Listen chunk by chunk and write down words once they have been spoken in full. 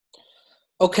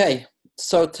Okay,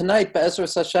 so tonight,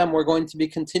 Be'ezras Hashem, we're going to be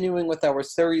continuing with our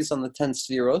series on the 10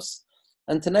 Sfiros,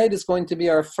 and tonight is going to be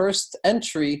our first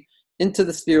entry into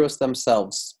the Sfiros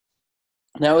themselves.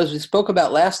 Now, as we spoke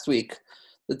about last week,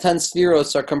 the 10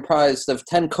 Sfiros are comprised of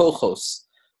 10 Kochos,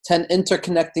 10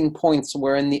 interconnecting points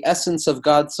wherein the essence of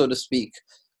God, so to speak,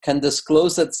 can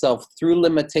disclose itself through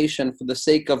limitation for the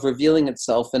sake of revealing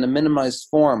itself in a minimized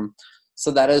form,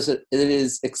 so that it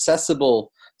is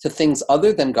accessible to things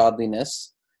other than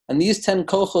godliness. And these 10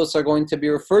 kochos are going to be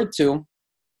referred to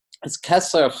as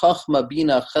Keser, Chachma,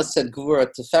 Bina, Chesed, Gvura,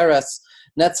 Tiferes,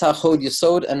 Netzach, Hod,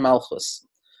 Yesod, and Malchus.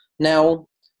 Now,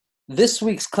 this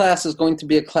week's class is going to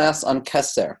be a class on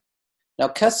Keser. Now,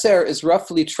 Keser is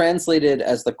roughly translated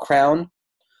as the crown,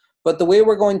 but the way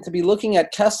we're going to be looking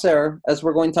at Keser, as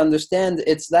we're going to understand,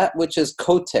 it's that which is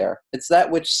koter. It's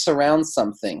that which surrounds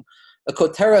something. A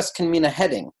koteres can mean a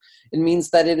heading. It means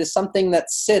that it is something that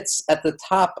sits at the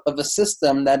top of a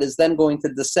system that is then going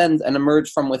to descend and emerge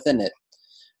from within it.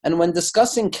 And when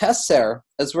discussing Keser,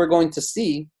 as we're going to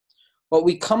see, what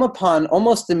we come upon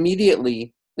almost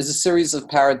immediately is a series of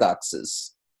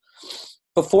paradoxes.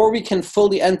 Before we can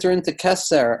fully enter into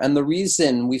Keser and the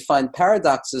reason we find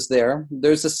paradoxes there,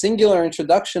 there's a singular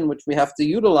introduction which we have to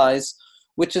utilize,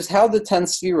 which is how the 10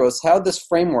 Sfiros, how this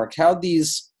framework, how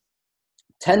these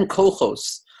 10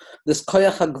 kochos, this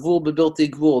koyach hagvul bebilti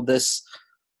gvul, this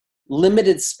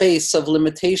limited space of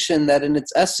limitation that in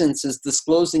its essence is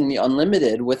disclosing the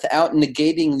unlimited without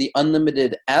negating the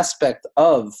unlimited aspect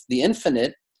of the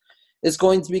infinite, is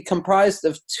going to be comprised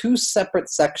of two separate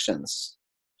sections.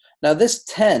 Now this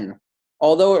 10,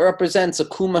 although it represents a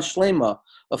kuma shlema,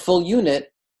 a full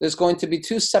unit, there's going to be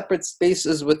two separate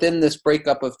spaces within this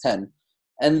breakup of 10.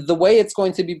 And the way it's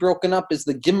going to be broken up is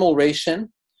the gimel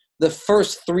ration. The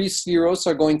first three spheros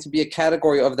are going to be a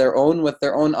category of their own with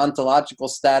their own ontological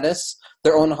status,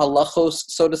 their own halachos,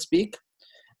 so to speak.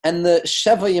 And the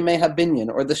Sheva Yemei HaBinyan,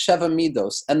 or the Sheva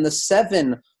Midos, and the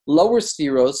 7 lower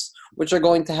spheros, which are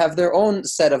going to have their own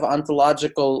set of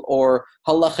ontological or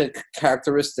halachic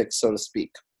characteristics, so to speak.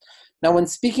 Now, when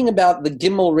speaking about the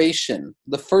gimel ration,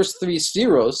 the first 3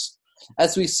 spheros,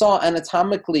 as we saw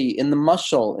anatomically in the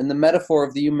mashal, in the metaphor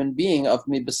of the human being of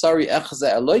Mi Basari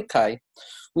Echze Eloikai,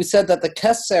 we said that the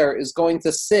keser is going to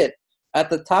sit at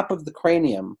the top of the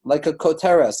cranium, like a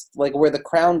koteres, like where the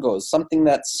crown goes, something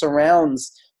that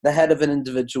surrounds the head of an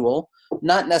individual,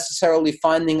 not necessarily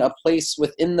finding a place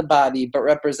within the body, but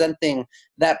representing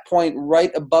that point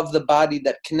right above the body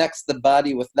that connects the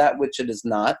body with that which it is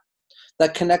not,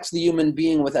 that connects the human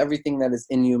being with everything that is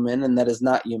inhuman and that is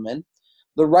not human.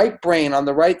 The right brain on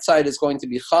the right side is going to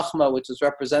be chachma, which is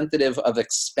representative of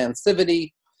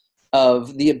expansivity,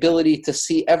 of the ability to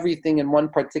see everything in one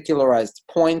particularized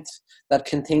point that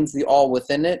contains the all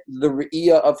within it, the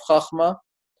re'iyah of chachma,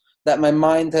 that my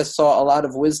mind has saw a lot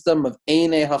of wisdom of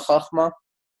einei ha-chachma.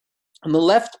 And the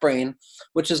left brain,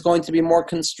 which is going to be more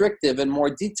constrictive and more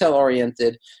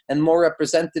detail-oriented and more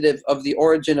representative of the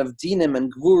origin of dinim and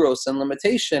gvuros and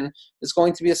limitation, is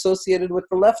going to be associated with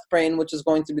the left brain, which is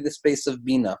going to be the space of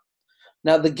bina.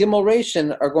 Now, the gimel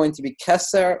ration are going to be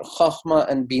keser,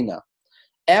 chachma, and bina.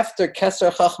 After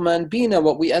Keser, Chachma, and Bina,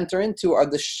 what we enter into are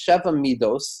the Sheva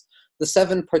Midos, the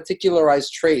 7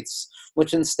 particularized traits,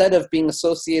 which instead of being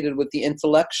associated with the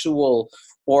intellectual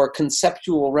or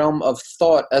conceptual realm of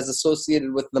thought as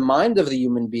associated with the mind of the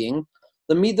human being,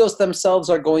 the Midos themselves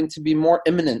are going to be more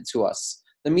imminent to us.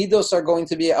 The Midos are going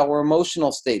to be our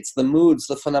emotional states, the moods,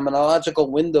 the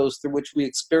phenomenological windows through which we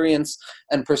experience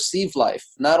and perceive life.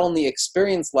 Not only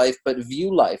experience life, but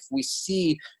view life. We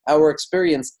see our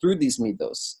experience through these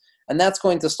Midos. And that's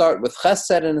going to start with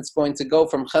Chesed, and it's going to go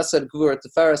from Chesed, Gvura,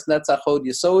 Tiferes, Netzach, Hod,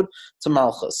 Yesod to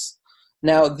Malchus.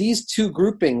 Now, these two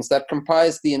groupings that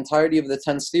comprise the entirety of the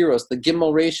 10 spheros, the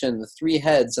gimel ration, the 3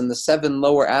 heads, and the 7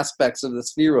 lower aspects of the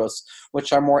spheros,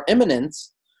 which are more imminent,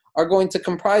 are going to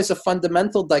comprise a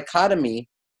fundamental dichotomy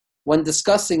when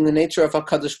discussing the nature of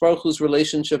HaKadosh Baruch Hu's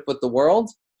relationship with the world,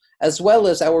 as well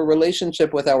as our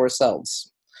relationship with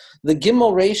ourselves. The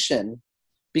gimel ration,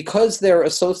 because they're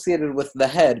associated with the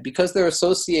head, because they're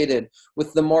associated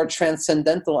with the more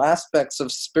transcendental aspects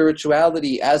of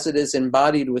spirituality as it is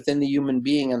embodied within the human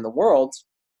being and the world,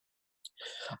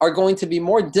 are going to be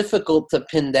more difficult to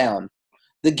pin down.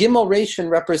 The gimel ration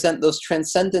represent those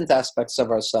transcendent aspects of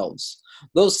ourselves,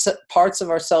 those parts of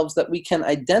ourselves that we can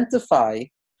identify,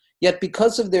 yet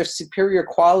because of their superior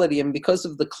quality and because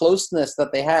of the closeness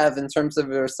that they have in terms of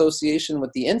their association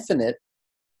with the infinite,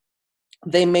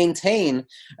 they maintain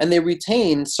and they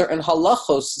retain certain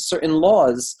halachos, certain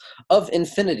laws of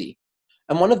infinity.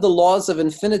 And one of the laws of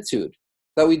infinitude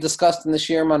that we discussed in the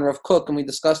Shirim on Rav Kook and we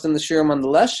discussed in the Shirim on the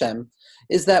Leshem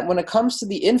is that when it comes to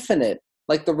the infinite,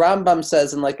 like the Rambam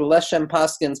says and like the Leshem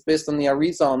Paskins based on the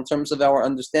Arizal in terms of our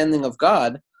understanding of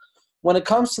God, when it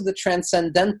comes to the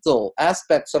transcendental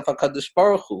aspects of HaKadosh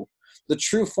Baruch Hu, the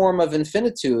true form of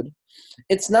infinitude,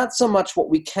 it's not so much what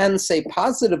we can say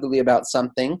positively about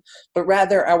something, but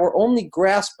rather our only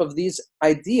grasp of these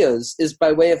ideas is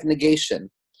by way of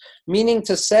negation. Meaning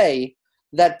to say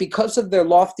that because of their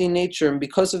lofty nature and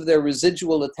because of their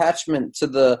residual attachment to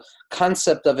the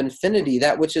concept of infinity,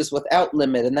 that which is without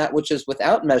limit and that which is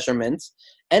without measurement,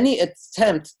 any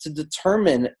attempt to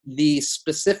determine the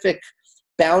specific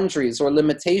boundaries or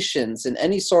limitations in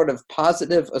any sort of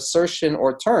positive assertion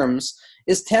or terms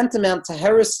is tantamount to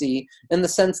heresy, in the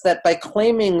sense that by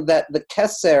claiming that the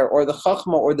keser or the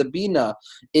chachma or the bina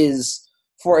is,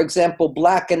 for example,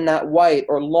 black and not white,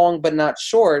 or long but not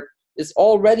short, is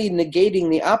already negating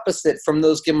the opposite from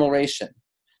those gimel.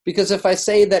 Because if I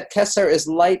say that keser is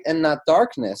light and not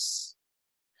darkness,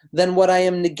 then what I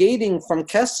am negating from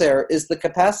keser is the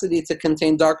capacity to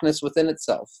contain darkness within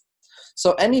itself.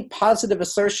 So any positive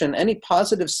assertion, any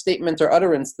positive statement or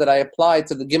utterance that I apply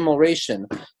to the gimel ration,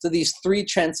 to these three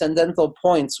transcendental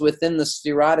points within the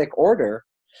spherotic order,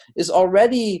 is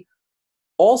already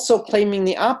also claiming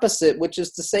the opposite, which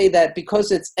is to say that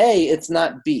because it's A, it's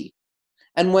not B.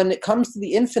 And when it comes to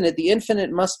the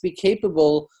infinite must be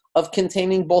capable of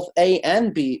containing both A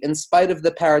and B, in spite of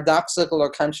the paradoxical or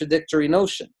contradictory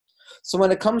notion. So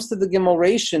when it comes to the gimel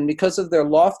ration, because of their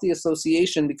lofty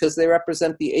association, because they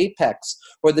represent the apex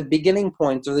or the beginning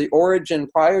point or the origin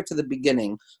prior to the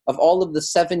beginning of all of the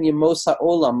 7 yemos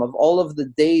ha'olam, of all of the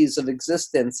days of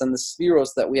existence and the spheros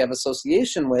that we have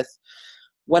association with,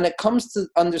 when it comes to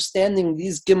understanding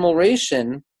these gimel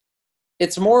ration,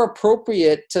 it's more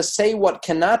appropriate to say what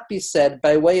cannot be said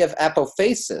by way of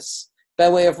apophasis, by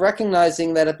way of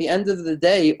recognizing that at the end of the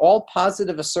day, all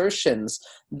positive assertions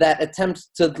that attempt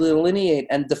to delineate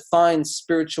and define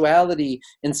spirituality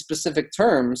in specific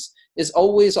terms is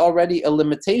always already a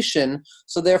limitation.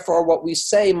 So therefore, what we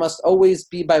say must always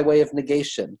be by way of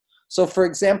negation. So for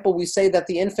example, we say that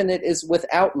the infinite is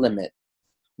without limit.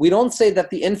 We don't say that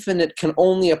the infinite can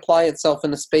only apply itself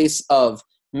in a space of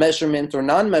measurement or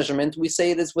non-measurement. We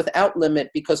say it is without limit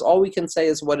because all we can say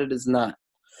is what it is not.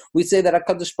 We say that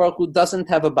HaKadosh Baruch Hu doesn't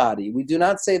have a body. We do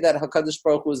not say that HaKadosh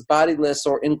Baruch Hu is bodiless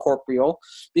or incorporeal,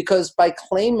 because by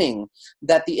claiming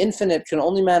that the infinite can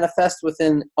only manifest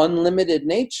within unlimited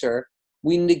nature,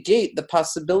 we negate the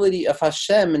possibility of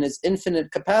Hashem and his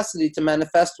infinite capacity to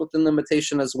manifest within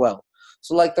limitation as well.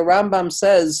 So like the Rambam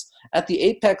says, at the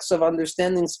apex of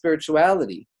understanding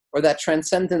spirituality, or that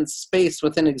transcendent space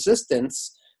within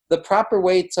existence, the proper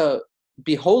way to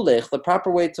be holich, the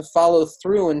proper way to follow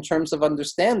through in terms of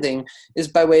understanding, is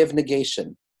by way of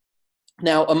negation.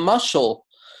 Now, a mashal,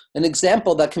 an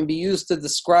example that can be used to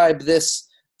describe this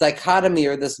dichotomy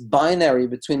or this binary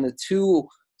between the two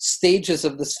stages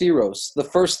of the spheros, the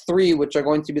first three, which are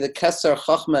going to be the keser,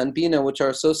 chachma, and bina, which are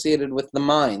associated with the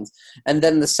mind, and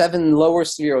then the 7 lower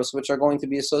spheros, which are going to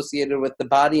be associated with the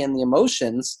body and the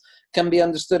emotions, can be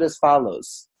understood as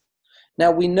follows. Now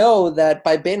we know that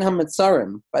by Bein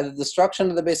HaMetzarim, by the destruction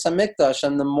of the Beis HaMikdash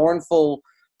and the mournful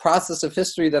process of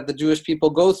history that the Jewish people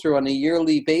go through on a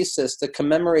yearly basis to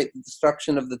commemorate the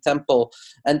destruction of the temple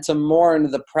and to mourn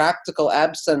the practical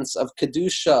absence of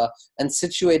Kedusha and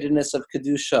situatedness of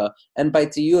Kedusha and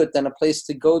Baitiyut and a place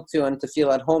to go to and to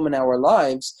feel at home in our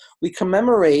lives, we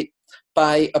commemorate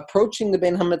by approaching the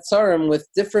Bein HaMetzarim with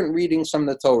different readings from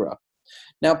the Torah.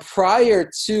 Now prior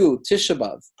to Tisha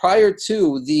B'Av, prior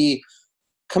to the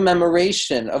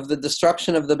commemoration of the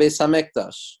destruction of the Beis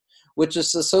HaMikdash, which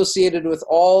is associated with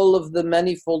all of the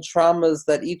manifold traumas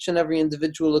that each and every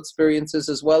individual experiences,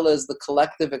 as well as the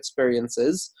collective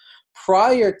experiences.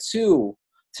 Prior to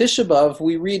Tisha B'Av,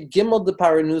 we read Gimel de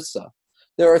Paranusa.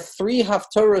 There are 3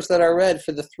 haftorahs that are read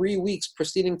for the 3 weeks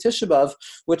preceding Tisha B'Av,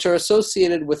 which are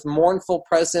associated with mournful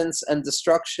presence and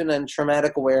destruction and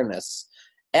traumatic awareness.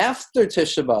 After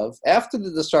Tisha B'Av, after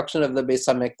the destruction of the Beis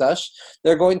HaMikdash,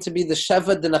 they're going to be the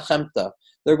Sheva de Nachemta.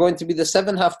 They're going to be the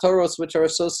 7 haftorahs which are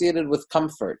associated with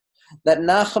comfort. That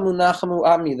Nachamu Nachamu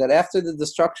Ami, that after the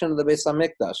destruction of the Beis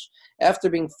HaMikdash, after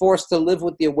being forced to live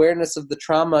with the awareness of the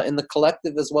trauma in the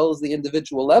collective as well as the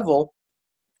individual level,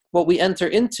 what we enter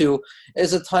into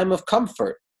is a time of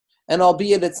comfort. And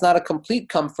albeit it's not a complete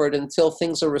comfort until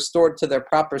things are restored to their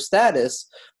proper status,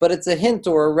 but it's a hint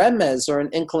or a remez or an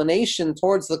inclination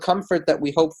towards the comfort that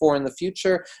we hope for in the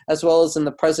future, as well as in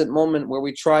the present moment, where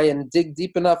we try and dig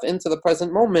deep enough into the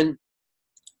present moment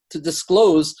to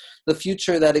disclose the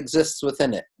future that exists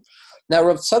within it. Now,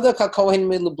 Rav Tzadok HaKohen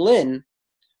MiLublin,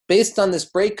 based on this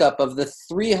breakup of the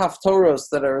three haftoros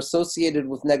that are associated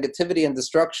with negativity and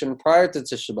destruction prior to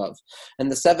Tisha B'Av, and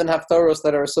the seven haftoros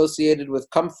that are associated with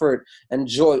comfort and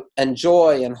joy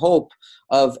and hope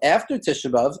of after Tisha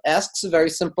B'Av, asks a very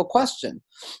simple question.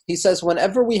 He says,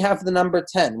 whenever we have the number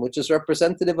 10, which is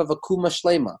representative of a kuma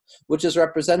shlema, which is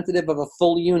representative of a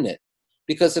full unit,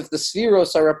 because if the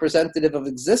spheros are representative of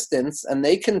existence and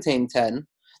they contain 10,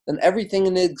 then everything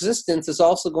in existence is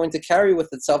also going to carry with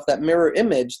itself that mirror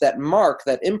image, that mark,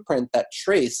 that imprint, that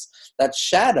trace, that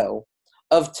shadow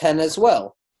of 10 as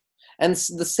well. And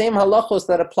the same halachos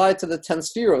that apply to the 10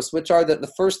 spheros, which are that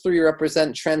the first three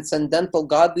represent transcendental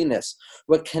godliness,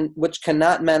 which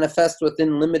cannot manifest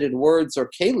within limited words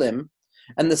or kalim,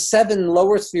 and the seven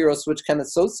lower spheros, which can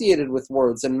associated with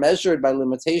words and measured by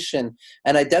limitation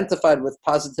and identified with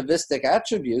positivistic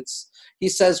attributes. He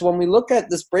says when we look at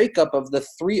this breakup of the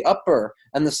three upper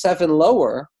and the seven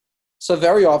lower, so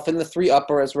very often the three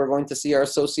upper, as we're going to see, are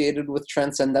associated with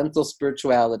transcendental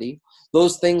spirituality,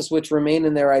 those things which remain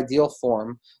in their ideal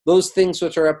form, those things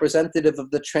which are representative of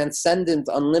the transcendent,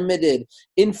 unlimited,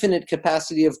 infinite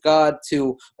capacity of God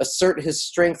to assert his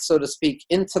strength, so to speak,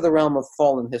 into the realm of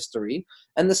fallen history.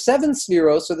 And the seven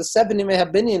spheros, or the seven Yimei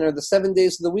HaBinyan, or the 7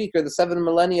 days of the week, or the 7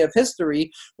 millennia of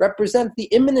history, represent the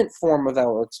imminent form of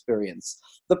our experience,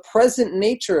 the present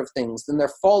nature of things, and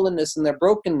their fallenness and their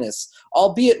brokenness,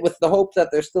 albeit with the hope that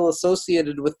they're still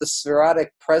associated with the spherotic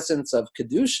presence of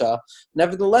Kedusha.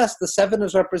 Nevertheless, the seven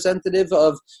is representative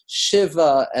of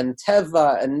Shiva and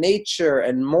Teva and nature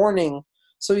and mourning.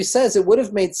 So he says it would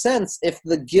have made sense if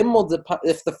if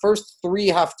the first three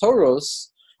haftoros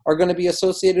are going to be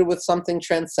associated with something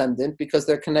transcendent because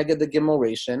they're connected to Gimel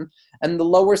Rishon, and the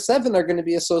lower seven are going to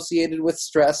be associated with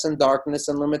stress and darkness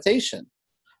and limitation.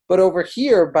 But over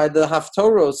here, by the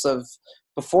haftoros of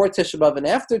before Tisha B'Av and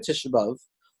after Tisha B'Av,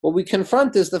 what we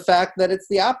confront is the fact that it's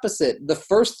the opposite. The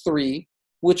first three,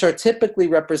 which are typically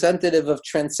representative of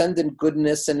transcendent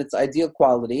goodness and its ideal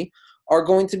quality, are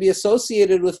going to be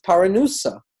associated with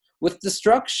paranusa, with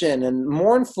destruction and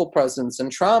mournful presence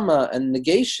and trauma and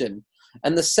negation.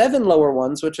 And the seven lower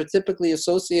ones, which are typically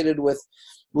associated with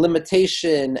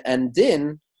limitation and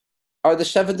din, are the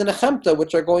Shevet Nechemta,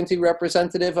 which are going to be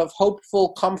representative of hopeful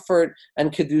comfort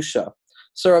and Kedusha.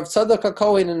 So Rav Tzadok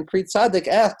HaKohen in Pri Tzadik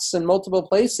asks in multiple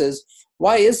places,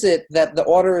 why is it that the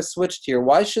order is switched here?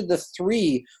 Why should the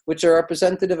three, which are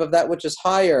representative of that which is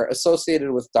higher,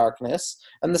 associated with darkness,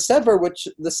 and the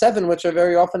seven, which are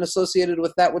very often associated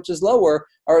with that which is lower,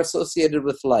 are associated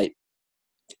with light?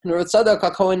 And Rav Tzadok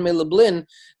HaKohen Melublin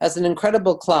has an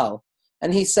incredible klal.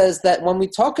 And he says that when we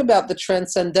talk about the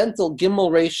transcendental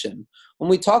Gimel Rishon, when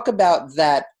we talk about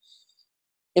that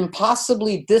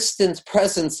impossibly distant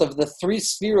presence of the three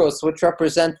spheros, which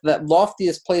represent that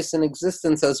loftiest place in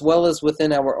existence as well as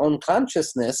within our own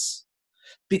consciousness,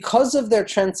 because of their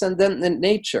transcendent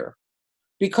nature,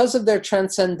 because of their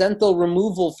transcendental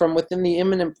removal from within the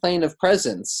immanent plane of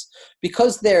presence,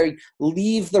 because they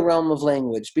leave the realm of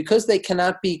language, because they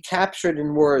cannot be captured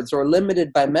in words or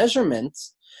limited by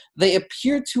measurements, they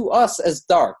appear to us as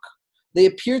dark. They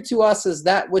appear to us as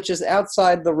that which is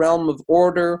outside the realm of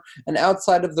order and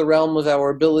outside of the realm of our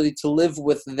ability to live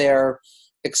with their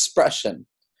expression.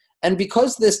 And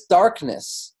because this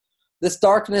darkness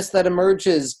that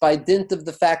emerges by dint of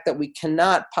the fact that we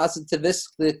cannot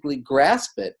positivistically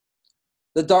grasp it,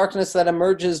 the darkness that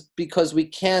emerges because we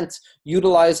can't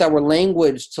utilize our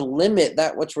language to limit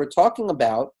that which we're talking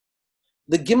about,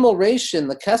 the Gimel Rishon,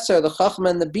 the Keser, the Chachma,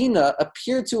 and the Bina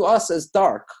appear to us as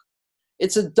dark.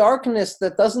 It's a darkness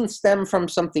that doesn't stem from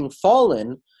something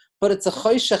fallen, but it's a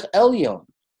Choshech Elyon.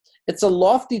 It's a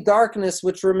lofty darkness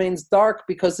which remains dark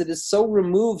because it is so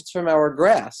removed from our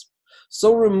grasp,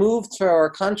 so removed from our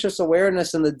conscious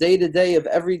awareness in the day-to-day of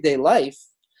everyday life,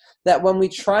 that when we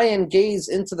try and gaze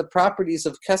into the properties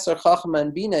of Keser, Chachma,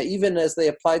 and Bina, even as they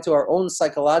apply to our own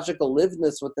psychological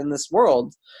liveness within this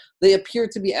world, they appear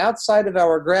to be outside of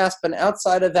our grasp and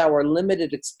outside of our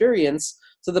limited experience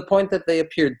to the point that they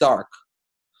appear dark.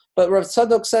 But Rav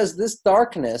Tzadok says this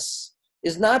darkness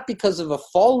is not because of a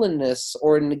fallenness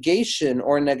or a negation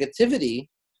or negativity,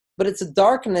 but it's a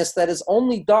darkness that is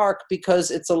only dark because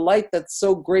it's a light that's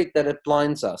so great that it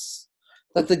blinds us.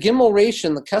 That the Gimel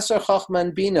Rishon, the Keser, Chachma,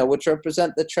 and Bina, which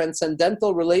represent the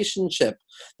transcendental relationship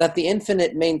that the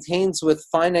infinite maintains with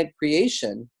finite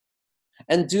creation,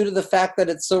 and due to the fact that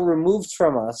it's so removed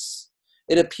from us,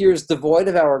 it appears devoid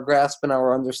of our grasp and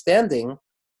our understanding.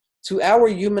 To our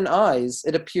human eyes,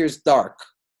 it appears dark.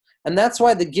 And that's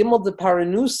why the Gimel de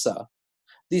Paranusa,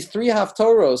 these three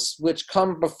haftoros which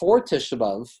come before Tisha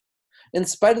B'Av, in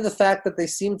spite of the fact that they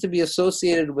seem to be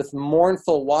associated with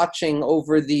mournful watching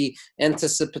over the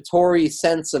anticipatory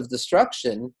sense of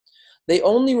destruction, they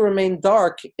only remain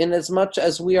dark in as much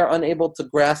as we are unable to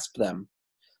grasp them.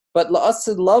 But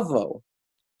la'asid lavo,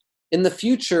 in the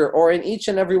future or in each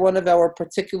and every one of our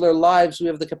particular lives, we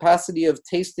have the capacity of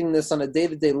tasting this on a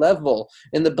day-to-day level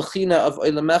in the bechina of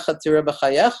Oilamecha Tireh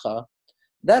B'chayecha.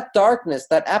 That darkness,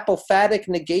 that apophatic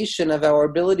negation of our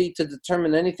ability to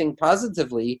determine anything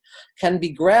positively, can be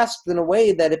grasped in a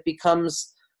way that it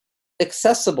becomes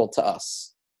accessible to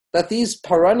us. That these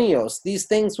paranios, these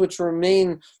things which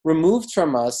remain removed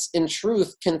from us, in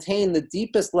truth contain the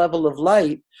deepest level of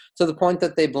light to the point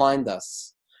that they blind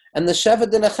us. And the Sheva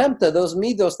Dinachemta, those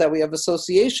midos that we have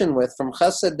association with, from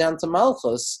Chesed down to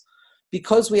Malchus,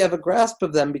 because we have a grasp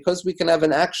of them, because we can have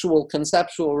an actual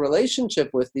conceptual relationship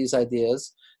with these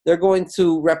ideas, they're going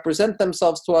to represent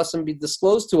themselves to us and be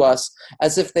disclosed to us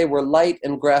as if they were light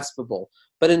and graspable.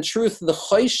 But in truth, the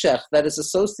choshech that is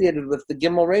associated with the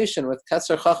Gimel Rishon, with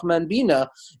Keser Chachma and Bina,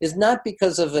 is not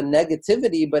because of a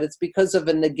negativity, but it's because of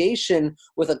a negation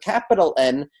with a capital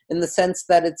N, in the sense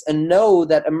that it's a no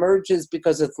that emerges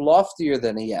because it's loftier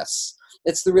than a yes.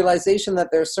 It's the realization that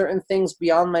there are certain things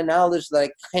beyond my knowledge that I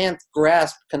can't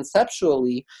grasp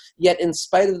conceptually, yet in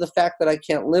spite of the fact that I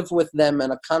can't live with them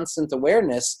and a constant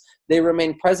awareness, they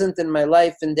remain present in my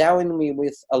life, endowing me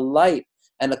with a light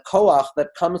and a koach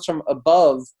that comes from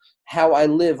above how I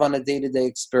live on a day-to-day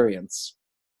experience.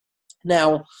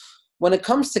 Now, when it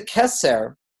comes to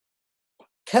Keser,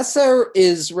 Keser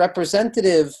is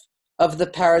representative of the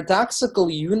paradoxical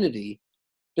unity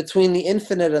between the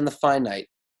infinite and the finite,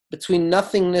 between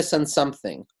nothingness and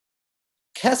something.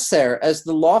 Keser, as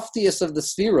the loftiest of the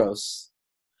spheros,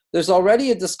 there's already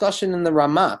a discussion in the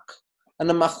Ramak and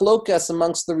a machlokas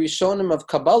amongst the Rishonim of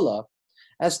Kabbalah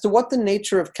as to what the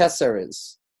nature of Keser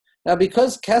is. Now,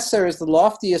 because Keser is the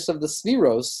loftiest of the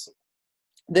spheros,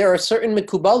 there are certain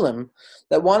Mikubalim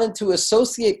that wanted to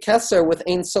associate Keser with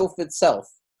Ein Sof itself.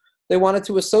 They wanted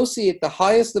to associate the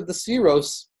highest of the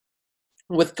spheros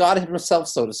with God himself,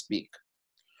 so to speak.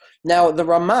 Now, the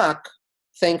Ramak,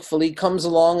 thankfully, comes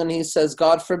along and he says,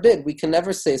 God forbid, we can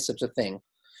never say such a thing.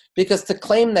 Because to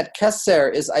claim that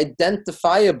Keser is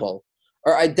identifiable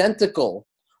or identical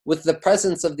with the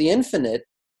presence of the infinite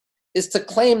is to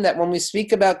claim that when we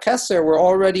speak about Keser, we're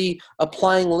already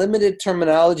applying limited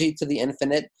terminology to the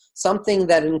infinite, something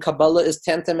that in Kabbalah is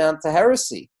tantamount to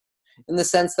heresy, in the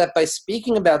sense that by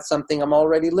speaking about something, I'm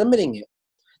already limiting it.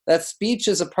 That speech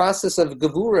is a process of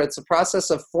gevura, it's a process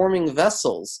of forming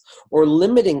vessels, or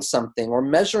limiting something, or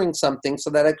measuring something so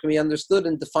that it can be understood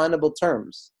in definable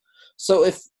terms. So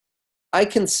if I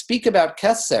can speak about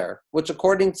Keser, which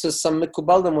according to some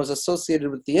Mikubalim was associated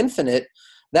with the infinite,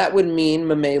 that would mean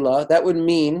Mamela, that would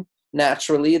mean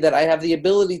naturally that I have the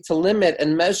ability to limit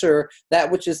and measure that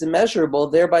which is immeasurable,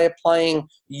 thereby applying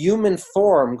human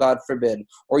form, God forbid,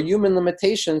 or human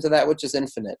limitation to that which is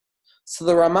infinite. So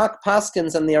the Ramak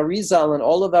Paskins and the Arizal and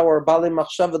all of our Bali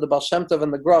Machshava, the Baal Shem Tov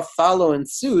and the Graf follow in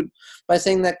suit by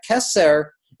saying that Keser,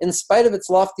 in spite of its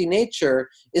lofty nature,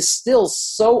 is still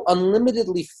so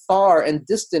unlimitedly far and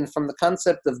distant from the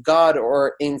concept of God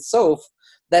or Ein Sof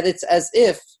that it's as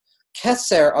if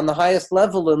Keser, on the highest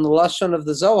level in the Lashon of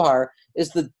the Zohar,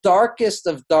 is the darkest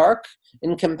of dark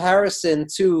in comparison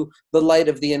to the light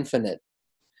of the infinite.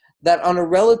 That on a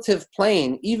relative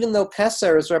plane, even though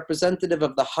Keser is representative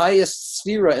of the highest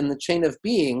sphera in the chain of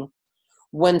being,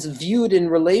 when viewed in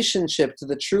relationship to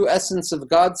the true essence of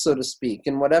God, so to speak,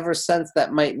 in whatever sense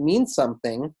that might mean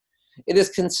something, it is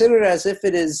considered as if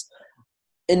it is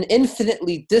an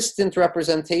infinitely distant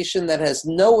representation that has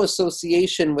no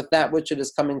association with that which it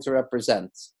is coming to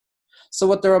represent. So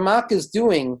what the Ramak is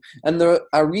doing, and the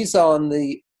Arizal and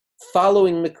the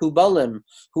following Mikubalim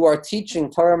who are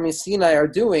teaching Torah Misinai are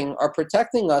doing, are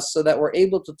protecting us so that we're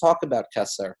able to talk about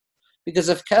Keser. Because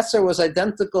if Keser was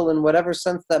identical in whatever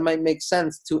sense that might make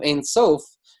sense to Ein Sof,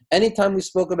 anytime we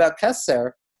spoke about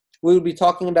Keser, we would be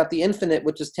talking about the infinite,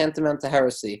 which is tantamount to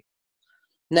heresy.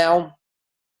 Now,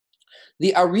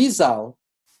 the Arizal,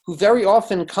 who very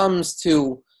often comes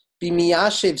to be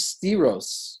Miyashev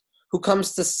Stiros, who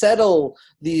comes to settle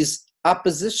these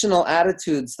oppositional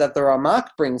attitudes that the Ramak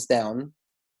brings down,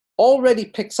 already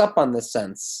picks up on this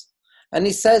sense. And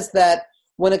he says that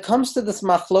when it comes to this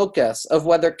machlokas of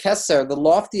whether Keser, the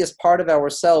loftiest part of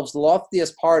ourselves, the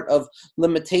loftiest part of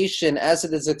limitation as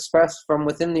it is expressed from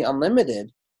within the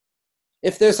unlimited,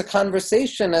 if there's a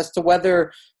conversation as to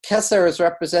whether Keser is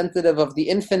representative of the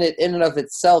infinite in and of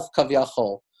itself,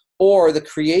 kavyachol, or the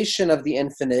creation of the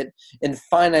infinite in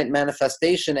finite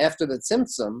manifestation after the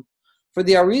tzimtzum, for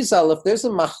the Arizal, if there's a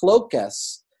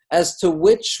machlokas as to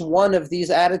which one of these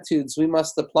attitudes we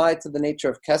must apply to the nature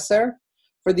of Keser.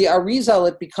 For the Arizal,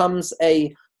 it becomes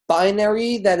a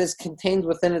binary that is contained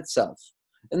within itself,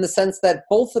 in the sense that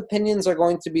both opinions are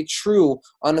going to be true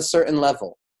on a certain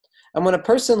level. And when a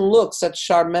person looks at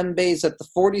Shar Mem Beis at the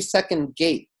 42nd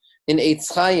gate in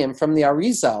Eitz Chaim from the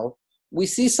Arizal, we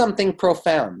see something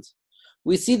profound.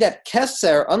 We see that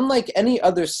Keser, unlike any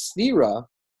other sphera,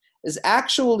 is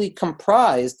actually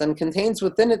comprised and contains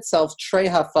within itself Trei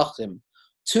Hafachim,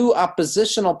 two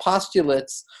oppositional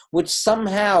postulates which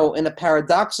somehow, in a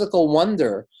paradoxical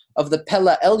wonder of the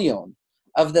Pella Elyon,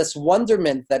 of this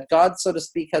wonderment that God, so to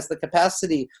speak, has the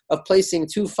capacity of placing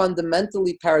two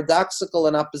fundamentally paradoxical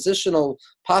and oppositional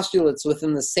postulates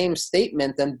within the same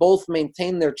statement, and both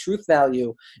maintain their truth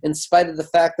value in spite of the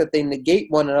fact that they negate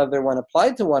one another when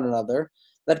applied to one another,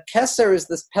 that Keser is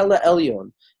this Pella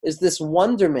Elyon, is this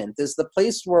wonderment, is the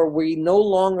place where we no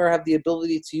longer have the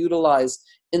ability to utilize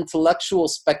intellectual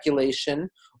speculation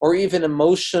or even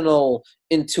emotional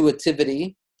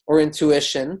intuitivity or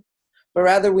intuition, but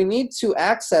rather we need to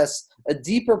access a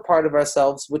deeper part of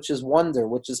ourselves, which is wonder,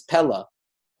 which is Pella.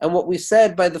 And what we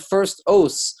said by the first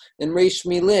Os in Reish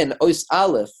Milin, Os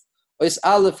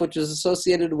Aleph, which is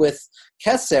associated with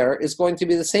Keser, is going to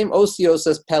be the same Osios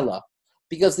as Pella,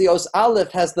 because the Os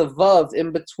Aleph has the Vav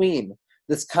in between,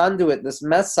 this conduit, this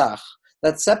Mesach,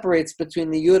 that separates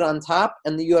between the Yud on top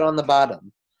and the Yud on the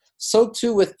bottom. So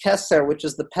too with Keser, which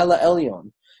is the Pella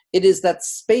Elyon. It is that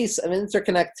space of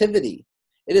interconnectivity.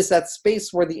 It is that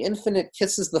space where the infinite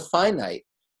kisses the finite,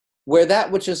 where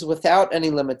that which is without any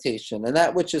limitation and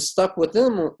that which is stuck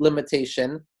within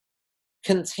limitation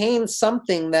contains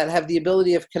something that have the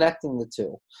ability of connecting the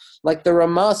two. Like the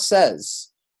Ramah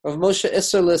says, Rav Moshe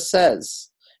Isserles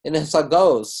says, in his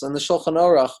Hagos, in the Shulchan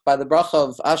Aruch, by the bracha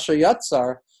of Asher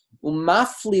Yatzar,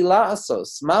 Mafli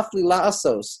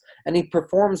la'asos, and he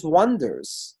performs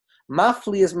wonders.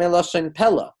 Mafli is melashon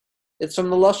Pella. It's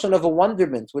from the lashon of a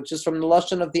wonderment, which is from the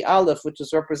lashon of the Aleph, which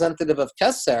is representative of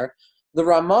Keser. The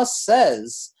Ramah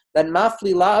says that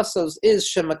Mafli la'asos is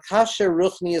shemakasher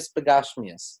ruchnius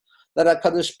begashmius, that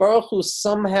HaKadosh Baruch Hu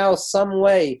somehow, some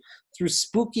way, through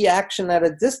spooky action at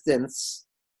a distance,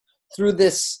 through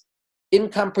this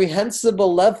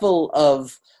incomprehensible level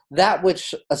of that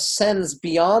which ascends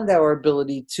beyond our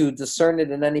ability to discern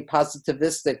it in any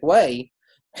positivistic way,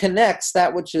 connects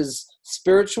that which is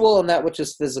spiritual and that which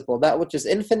is physical, that which is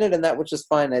infinite and that which is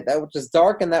finite, that which is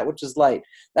dark and that which is light,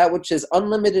 that which is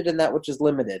unlimited and that which is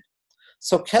limited.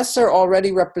 So Keser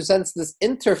already represents this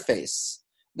interface,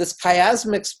 this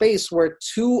chiasmic space where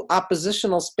two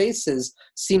oppositional spaces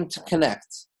seem to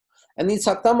connect. And these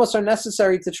hakdamos are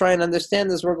necessary to try and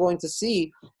understand, as we're going to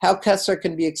see, how Keser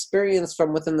can be experienced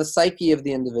from within the psyche of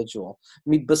the individual.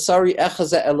 Mi basari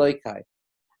echaze Elokai.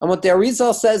 And what the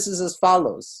Arizal says is as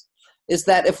follows, is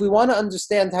that if we want to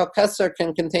understand how Keser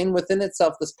can contain within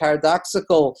itself this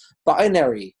paradoxical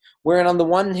binary, wherein on the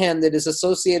one hand it is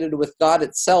associated with God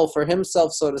itself, or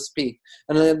himself, so to speak,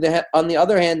 and on the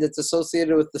other hand it's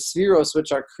associated with the spheros,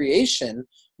 which are creation,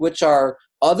 which are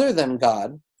other than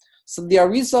God. So the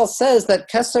Arizal says that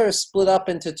Keser is split up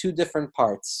into two different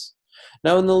parts.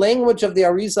 Now, in the language of the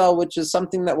Arizal, which is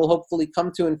something that we'll hopefully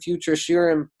come to in future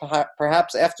shiurim,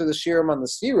 perhaps after the shiurim on the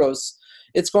Spheros,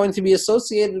 it's going to be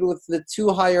associated with the two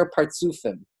higher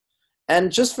partsufim.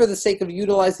 And just for the sake of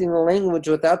utilizing the language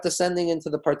without descending into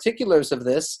the particulars of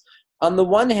this, on the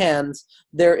one hand,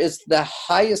 there is the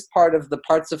highest part of the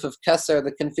partsuf of Keser,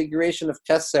 the configuration of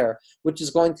Keser, which is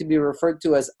going to be referred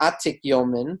to as Atik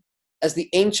Yomin, as the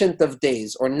ancient of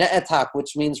days, or ne'etak,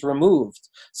 which means removed,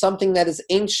 something that is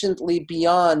anciently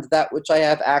beyond that which I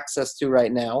have access to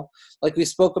right now. Like we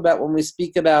spoke about when we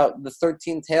speak about the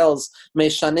 13 tales,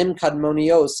 Meishanim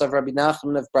Kadmonios of Rabbi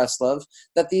Nachman of Breslov,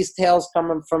 that these tales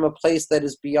come from a place that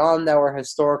is beyond our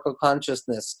historical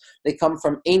consciousness. They come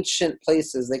from ancient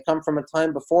places. They come from a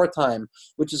time before time,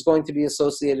 which is going to be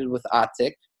associated with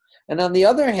Atik. And on the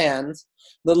other hand,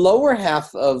 the lower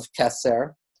half of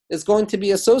Keser is going to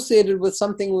be associated with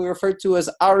something we refer to as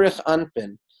Arich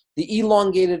Anpin, the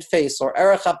elongated face, or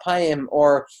Erech Apayim,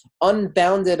 or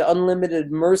unbounded,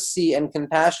 unlimited mercy and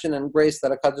compassion and grace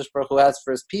that HaKadosh Baruch Hu has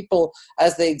for his people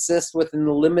as they exist within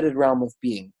the limited realm of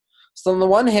being. So on the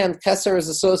one hand, Keser is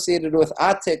associated with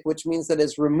Atik, which means that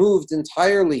it's removed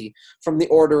entirely from the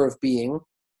order of being,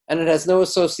 and it has no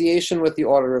association with the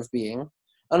order of being.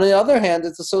 On the other hand,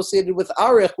 it's associated with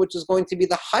Arich, which is going to be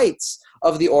the heights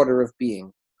of the order of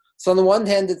being. So on the one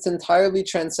hand, it's entirely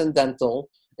transcendental,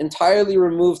 entirely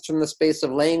removed from the space of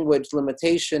language,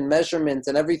 limitation, measurement,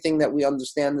 and everything that we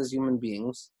understand as human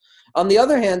beings. On the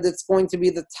other hand, it's going to be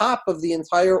the top of the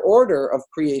entire order of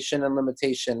creation and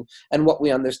limitation and what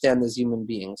we understand as human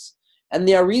beings. And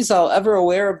the Arizal, ever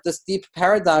aware of this deep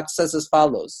paradox, says as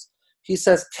follows. He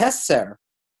says, Keser,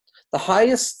 the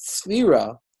highest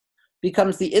sphera,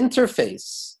 becomes the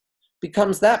interface,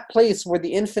 becomes that place where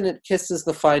the infinite kisses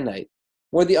the finite,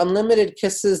 where the unlimited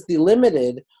kisses the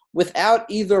limited, without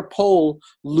either pole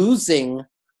losing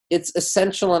its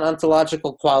essential and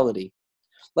ontological quality.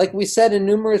 Like we said in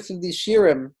numerous of these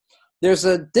shirim, there's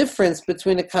a difference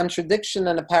between a contradiction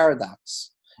and a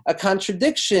paradox. A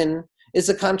contradiction is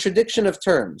a contradiction of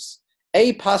terms.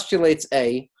 A postulates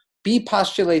A, B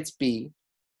postulates B,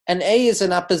 and A is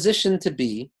in opposition to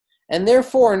B, and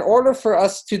therefore, in order for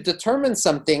us to determine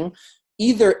something,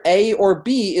 either A or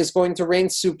B is going to reign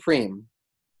supreme.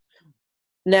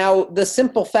 Now, the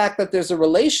simple fact that there's a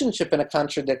relationship in a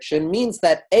contradiction means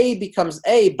that A becomes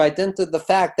A by dint of the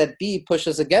fact that B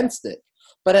pushes against it.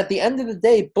 But at the end of the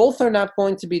day, both are not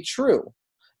going to be true.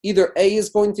 Either A is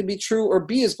going to be true or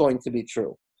B is going to be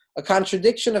true. A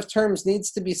contradiction of terms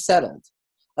needs to be settled.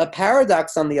 A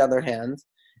paradox, on the other hand,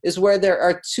 is where there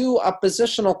are two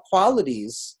oppositional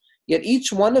qualities, yet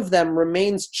each one of them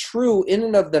remains true in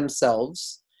and of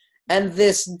themselves. And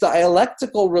this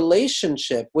dialectical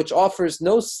relationship, which offers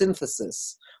no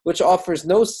synthesis, which offers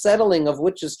no settling of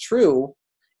which is true,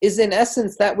 is in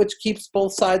essence that which keeps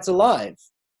both sides alive.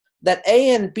 That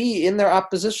A and B in their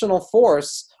oppositional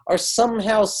force are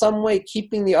somehow, some way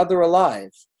keeping the other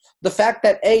alive. The fact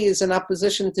that A is in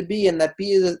opposition to B and that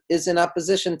B is in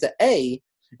opposition to A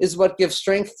is what gives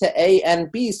strength to A and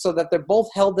B so that they're both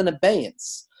held in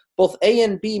abeyance. Both A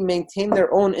and B maintain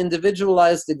their own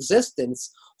individualized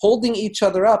existence, holding each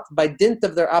other up by dint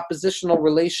of their oppositional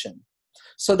relation.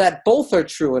 So that both are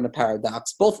true in a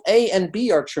paradox. Both A and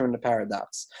B are true in a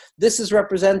paradox. This is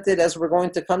represented, as we're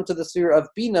going to come to the sphere of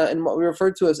Bina, in what we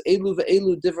refer to as Elu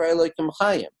ve'elu divrei Elokim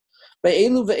Chayim. By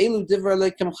Elu ve'elu divrei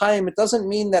Elokim Chayim, it doesn't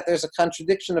mean that there's a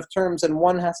contradiction of terms and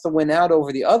one has to win out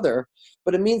over the other,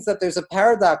 but it means that there's a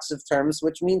paradox of terms,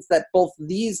 which means that both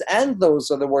these and those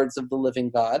are the words of the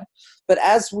living God. But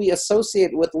as we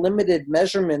associate with limited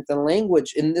measurement and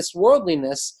language in this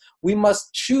worldliness, we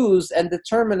must choose and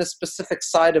determine a specific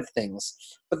side of things.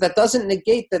 But that doesn't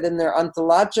negate that in their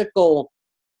ontological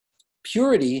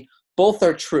purity, both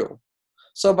are true.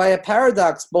 So by a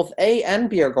paradox, both A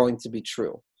and B are going to be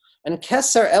true. And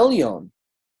Keser Elyon,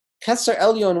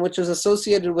 which is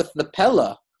associated with the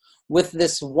Pella, with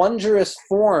this wondrous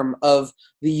form of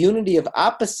the unity of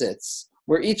opposites,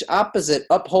 where each opposite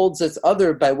upholds its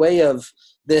other by way of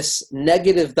this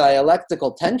negative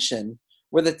dialectical tension,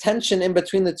 where the tension in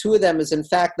between the two of them is in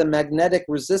fact the magnetic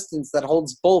resistance that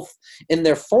holds both in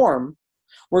their form,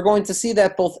 we're going to see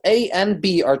that both A and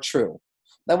B are true.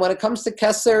 Then when it comes to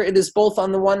Keser, it is both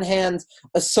on the one hand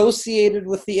associated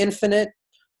with the infinite,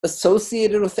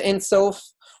 associated with Ein Sof,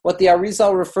 what the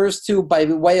Arizal refers to by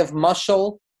way of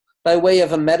mashal, by way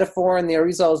of a metaphor, and the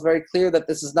Arizal is very clear that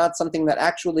this is not something that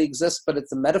actually exists, but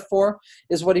it's a metaphor,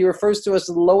 is what he refers to as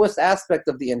the lowest aspect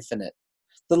of the infinite.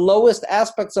 The lowest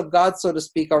aspects of God, so to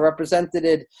speak, are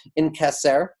represented in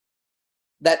Keser,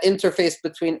 that interface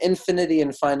between infinity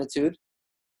and finitude.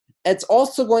 It's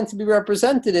also going to be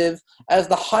representative as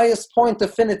the highest point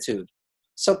of finitude.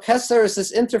 So Keser is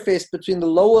this interface between the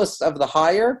lowest of the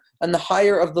higher and the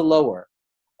higher of the lower,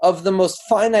 of the most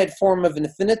finite form of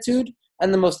infinitude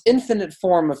and the most infinite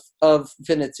form of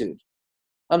finitude.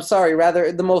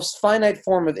 The most finite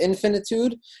form of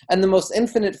infinitude and the most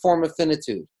infinite form of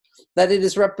finitude. That it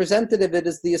is representative, it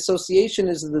is the association,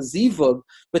 is the zivug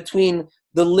between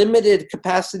the limited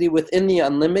capacity within the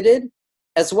unlimited,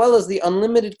 as well as the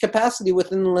unlimited capacity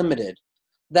within the limited.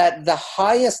 That the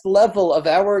highest level of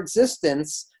our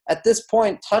existence at this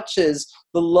point touches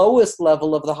the lowest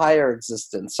level of the higher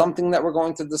existence, something that we're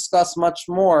going to discuss much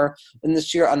more in the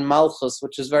Shir on Malchus,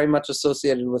 which is very much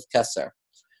associated with Keser.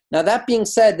 Now that being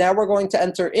said, now we're going to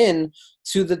enter in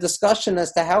to the discussion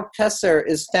as to how Keser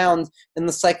is found in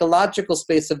the psychological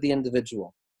space of the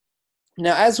individual.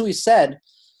 Now, as we said,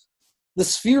 the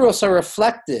spheros are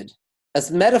reflected as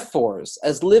metaphors,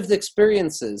 as lived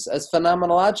experiences, as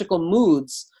phenomenological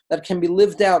moods that can be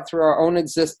lived out through our own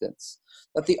existence.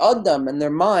 That the Adam and their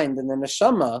mind and their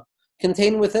neshama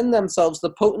contain within themselves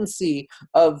the potency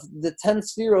of the 10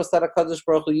 spheros that HaKadosh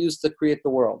Baruch Hu used to create the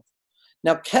world.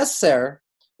 Now, Keser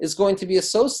is going to be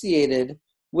associated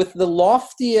with the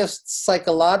loftiest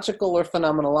psychological or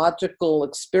phenomenological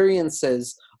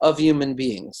experiences of human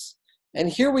beings. And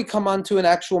here we come on to an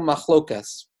actual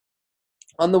machlokas.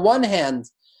 On the one hand,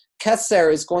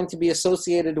 Keser is going to be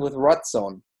associated with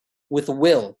ratzon, with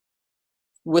will,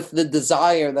 with the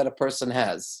desire that a person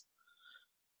has.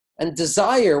 And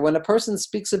desire, when a person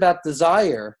speaks about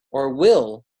desire or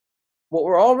will, what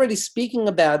we're already speaking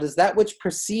about is that which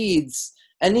precedes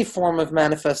any form of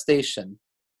manifestation.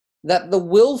 That the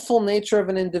willful nature of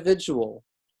an individual,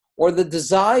 or the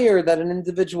desire that an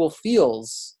individual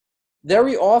feels,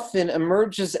 very often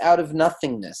emerges out of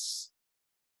nothingness.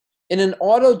 In an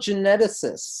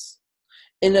autogenesis,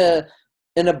 in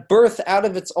a birth out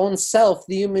of its own self,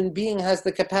 the human being has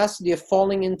the capacity of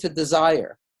falling into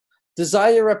desire.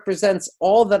 Desire represents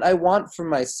all that I want for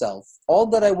myself, all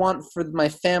that I want for my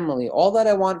family, all that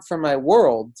I want for my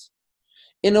world,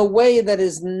 in a way that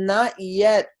is not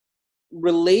yet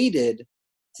related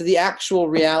to the actual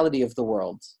reality of the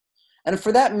world. And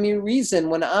for that reason,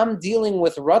 when I'm dealing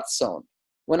with ratzon,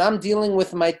 when I'm dealing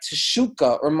with my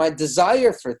teshuka, or my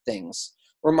desire for things,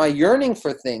 or my yearning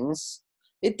for things,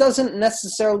 it doesn't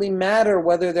necessarily matter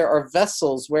whether there are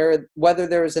vessels, whether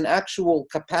there is an actual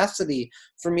capacity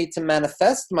for me to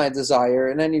manifest my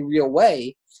desire in any real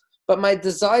way, but my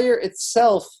desire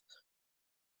itself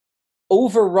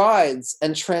overrides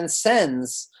and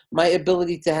transcends my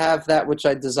ability to have that which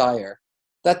I desire.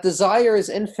 That desire is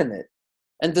infinite,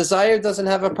 and desire doesn't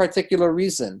have a particular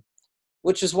reason,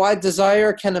 which is why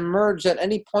desire can emerge at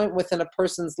any point within a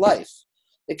person's life.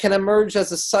 It can emerge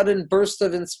as a sudden burst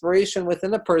of inspiration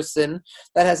within a person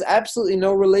that has absolutely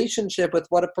no relationship with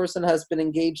what a person has been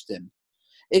engaged in.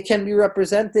 It can be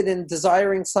represented in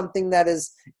desiring something that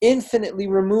is infinitely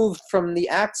removed from the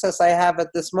access I have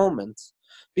at this moment.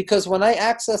 Because when I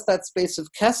access that space of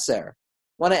keser,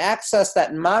 when I access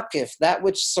that makif, that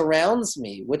which surrounds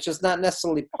me, which is not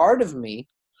necessarily part of me,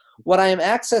 what I am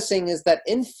accessing is that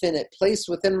infinite place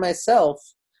within myself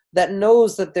that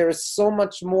knows that there is so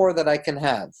much more that I can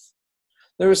have.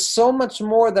 There is so much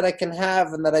more that I can have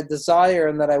and that I desire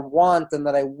and that I want and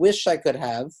that I wish I could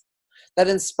have, that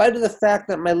in spite of the fact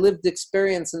that my lived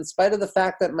experience, in spite of the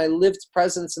fact that my lived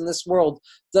presence in this world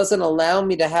doesn't allow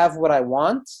me to have what I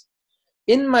want,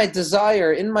 in my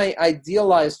desire, in my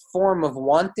idealized form of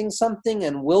wanting something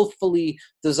and willfully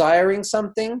desiring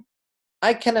something,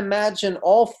 I can imagine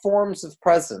all forms of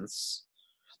presence.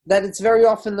 That it's very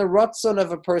often the ratzon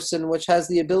of a person which has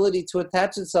the ability to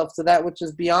attach itself to that which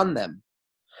is beyond them.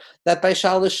 That by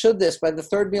Shalosh Shuddis, by the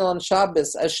third meal on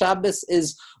Shabbos, as Shabbos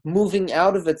is moving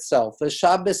out of itself, as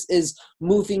Shabbos is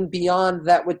moving beyond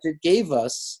that which it gave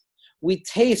us, we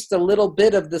taste a little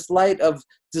bit of this light of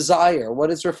desire,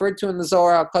 what is referred to in the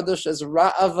Zohar HaKadosh as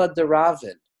Ra'ava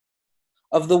Deravin,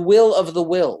 of the will of the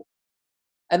will.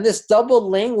 And this double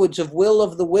language of will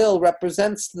of the will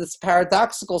represents this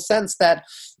paradoxical sense that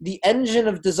the engine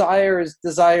of desire is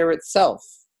desire itself.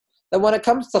 That when it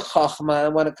comes to Chachma,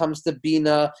 and when it comes to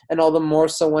Bina, and all the more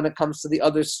so when it comes to the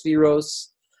other Spheros,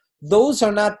 those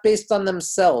are not based on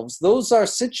themselves. Those are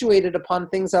situated upon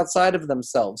things outside of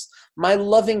themselves. My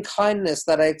loving kindness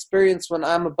that I experience when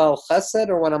I'm a Baal Chesed,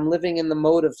 or when I'm living in the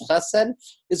mode of Chesed,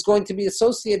 is going to be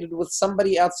associated with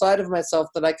somebody outside of myself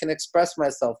that I can express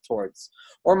myself towards.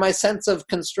 Or my sense of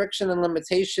constriction and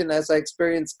limitation as I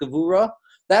experience Gevura,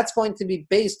 that's going to be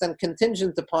based and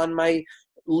contingent upon my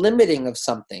limiting of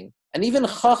something. And even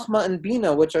Chachma and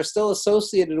Bina, which are still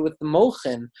associated with the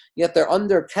Mochin, yet they're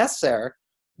under Keser,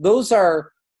 those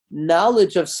are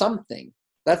knowledge of something.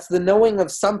 That's the knowing of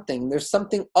something. There's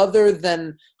something other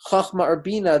than Chachma or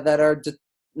Bina that are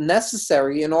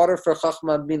necessary in order for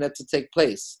Chachma and Bina to take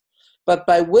place. But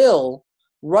by will,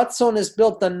 Ratzon is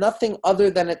built on nothing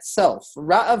other than itself.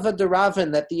 Ra'ava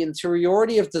Deravin, that the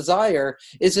interiority of desire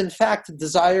is in fact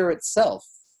desire itself.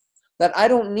 That I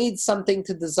don't need something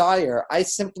to desire. I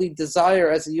simply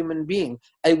desire as a human being.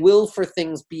 I will for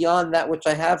things beyond that which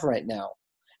I have right now.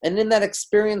 And in that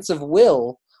experience of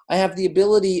will, I have the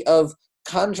ability of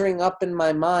conjuring up in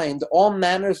my mind all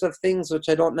manners of things which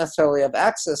I don't necessarily have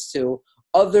access to,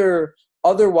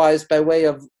 otherwise by way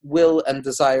of will and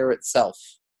desire itself.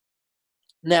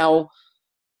 Now,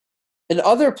 in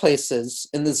other places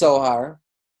in the Zohar,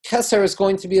 Keser is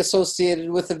going to be associated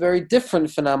with a very different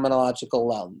phenomenological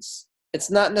lens.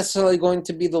 It's not necessarily going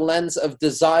to be the lens of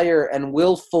desire and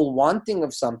willful wanting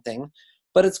of something,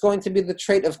 but it's going to be the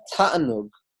trait of ta'anug,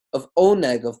 of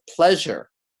oneg, of pleasure.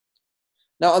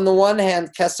 Now, on the one hand,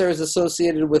 Keser is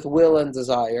associated with will and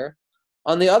desire.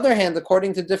 On the other hand,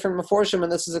 according to different Meforshim,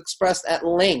 and this is expressed at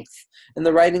length in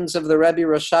the writings of the Rebbe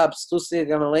Rashab, Stusi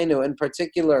Gamalenu, in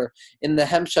particular in the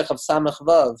Hemshech of Samach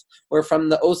Vav, where from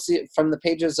the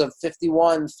pages of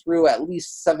 51 through at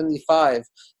least 75,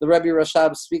 the Rebbe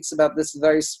Rashab speaks about this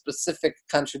very specific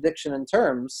contradiction in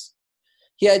terms.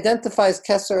 He identifies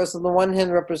Keser as on the one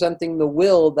hand representing the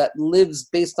will that lives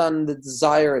based on the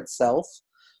desire itself,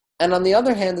 and on the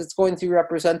other hand, it's going to be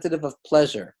representative of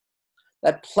pleasure.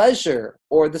 that pleasure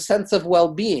or the sense of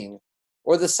well-being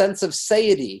or the sense of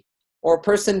satiety or a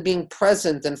person being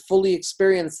present and fully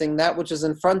experiencing that which is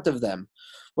in front of them,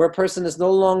 where a person is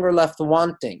no longer left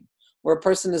wanting, where a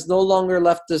person is no longer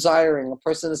left desiring, a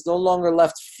person is no longer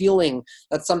left feeling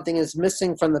that something is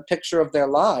missing from the picture of their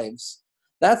lives,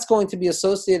 that's going to be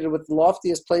associated with the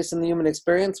loftiest place in the human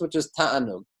experience, which is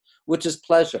ta'anug, which is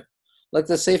pleasure. Like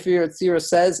the Sefer Yetzirah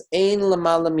says, Ein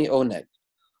lamala mi oneg.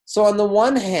 So on the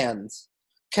one hand,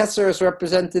 Keser is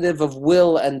representative of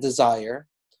will and desire,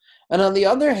 and on the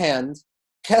other hand,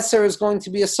 Keser is going to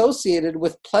be associated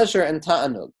with pleasure and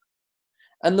ta'anug.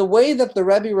 And the way that the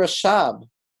Rebbe Rashab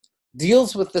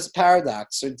deals with this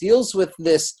paradox, or deals with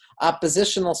this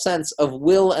oppositional sense of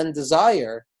will and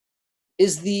desire,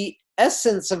 is the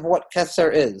essence of what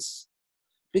Keser is.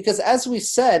 Because as we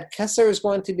said, Keser is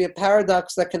going to be a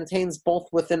paradox that contains both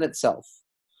within itself.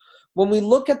 When we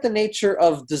look at the nature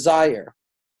of desire,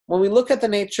 when we look at the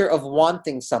nature of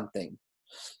wanting something,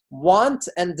 want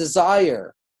and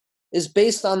desire is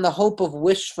based on the hope of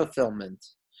wish fulfillment.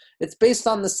 It's based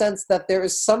on the sense that there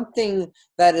is something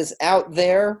that is out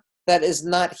there that is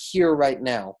not here right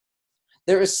now.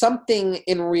 There is something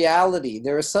in reality,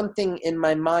 there is something in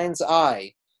my mind's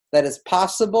eye that is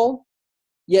possible,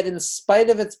 yet in spite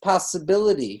of its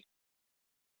possibility,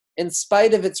 in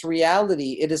spite of its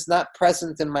reality, it is not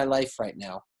present in my life right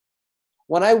now.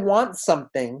 When I want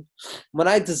something, when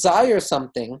I desire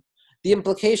something, the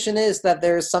implication is that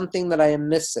there is something that I am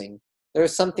missing. There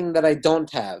is something that I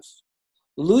don't have.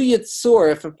 Lu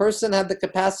Yitzur, if a person had the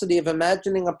capacity of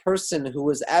imagining a person who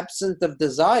was absent of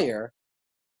desire,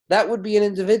 that would be an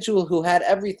individual who had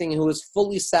everything, who was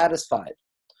fully satisfied.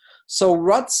 So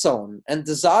Ratzon and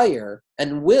desire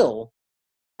and will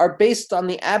are based on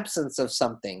the absence of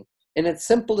something. In its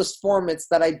simplest form, it's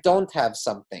that I don't have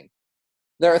something.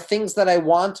 There are things that I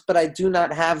want, but I do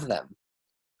not have them.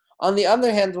 On the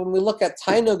other hand, when we look at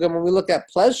Tainug and when we look at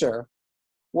pleasure,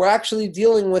 we're actually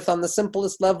dealing with, on the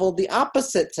simplest level, the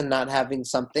opposite to not having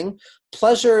something.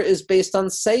 Pleasure is based on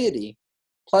satiety.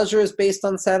 Pleasure is based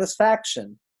on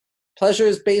satisfaction. Pleasure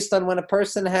is based on when a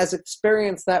person has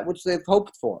experienced that which they've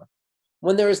hoped for.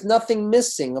 When there is nothing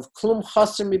missing, of klum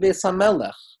chaser mi beis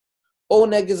hamelech.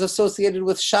 Oneg is associated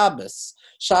with Shabbos.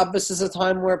 Shabbos is a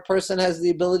time where a person has the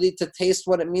ability to taste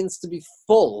what it means to be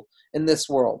full in this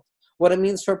world, what it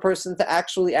means for a person to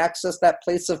actually access that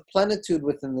place of plenitude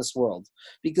within this world.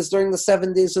 Because during the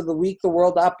 7 days of the week, the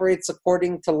world operates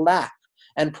according to lack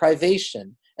and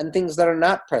privation and things that are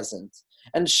not present.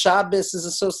 And Shabbos is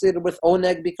associated with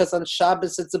Oneg because on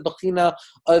Shabbos it's a bechina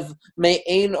of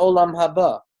me'ein olam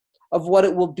haba, of what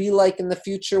it will be like in the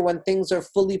future when things are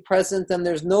fully present and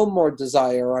there's no more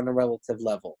desire on a relative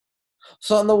level.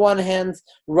 So on the one hand,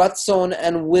 ratzon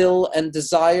and will and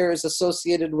desire is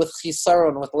associated with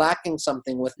chisaron, with lacking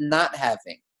something, with not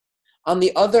having. On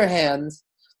the other hand,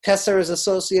 keser is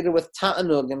associated with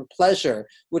ta'anug and pleasure,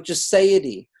 which is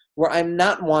satiety, where I'm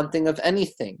not wanting of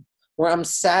anything, where I'm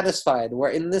satisfied,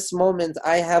 where in this moment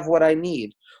I have what I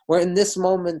need, where in this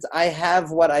moment I have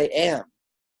what I am.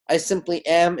 I simply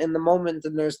am in the moment,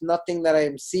 and there's nothing that I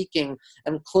am seeking,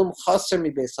 and klum chaser mi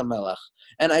beis hamelech,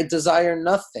 and I desire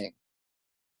nothing.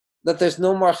 That there's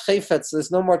no more chayfetz,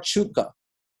 there's no more tshuka.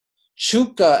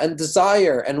 Tshuka and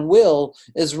desire and will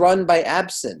is run by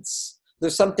absence.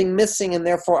 There's something missing, and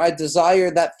therefore I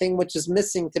desire that thing which is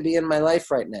missing to be in my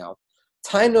life right now.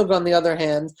 Tainug, on the other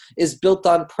hand, is built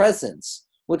on presence,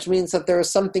 which means that there is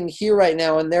something here right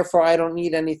now, and therefore I don't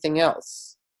need anything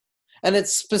else. And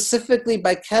it's specifically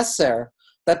by Keser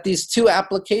that these two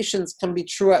applications can be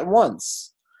true at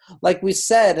once. Like we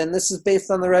said, and this is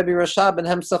based on the Rebbe Rashab and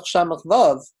Hemsach Shamach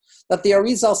Vav, that the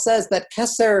Arizal says that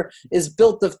Keser is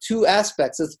built of two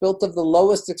aspects. It's built of the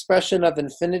lowest expression of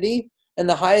infinity and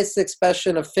the highest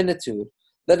expression of finitude.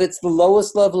 That it's the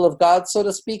lowest level of God, so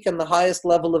to speak, and the highest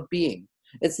level of being.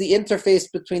 It's the interface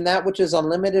between that which is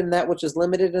unlimited and that which is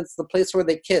limited. It's the place where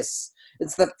they kiss.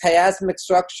 It's the chiasmic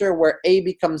structure where A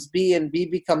becomes B and B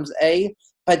becomes A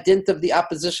by dint of the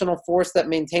oppositional force that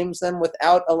maintains them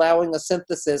without allowing a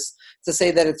synthesis to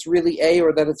say that it's really A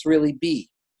or that it's really B.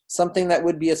 Something that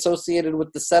would be associated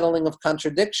with the settling of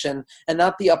contradiction and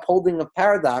not the upholding of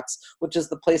paradox, which is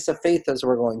the place of faith, as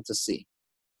we're going to see.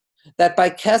 That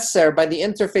by Keser, by the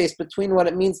interface between what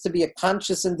it means to be a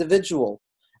conscious individual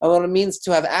and what it means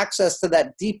to have access to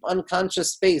that deep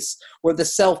unconscious space where the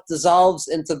self dissolves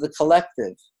into the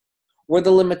collective, where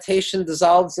the limitation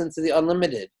dissolves into the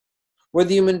unlimited, where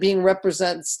the human being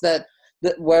represents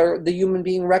where the human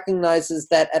being recognizes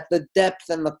that at the depth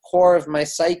and the core of my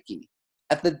psyche,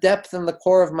 at the depth and the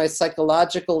core of my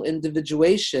psychological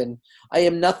individuation, I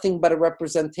am nothing but a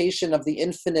representation of the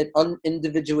infinite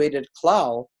unindividuated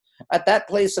klal, at that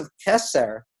place of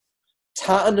keser,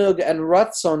 ta'anug and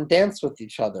ratzon dance with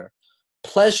each other.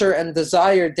 Pleasure and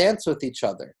desire dance with each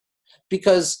other.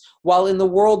 Because while in the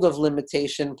world of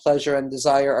limitation, pleasure and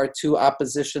desire are two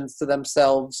oppositions to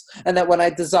themselves, and that when I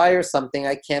desire something,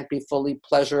 I can't be fully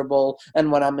pleasurable,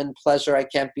 and when I'm in pleasure, I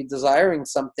can't be desiring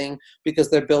something because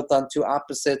they're built on two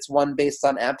opposites, one based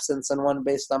on absence and one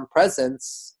based on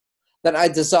presence, that I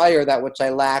desire that which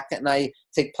I lack, and I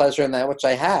take pleasure in that which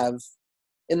I have.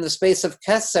 In the space of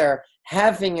keser,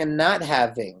 having and not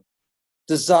having,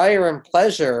 desire and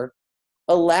pleasure,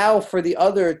 allow for the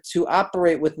other to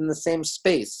operate within the same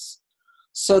space.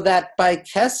 So that by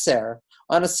keser,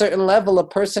 on a certain level, a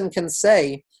person can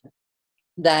say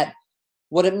that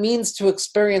what it means to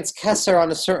experience keser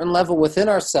on a certain level within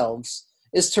ourselves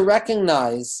is to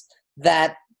recognize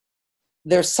that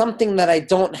there's something that I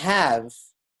don't have,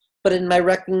 but in my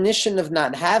recognition of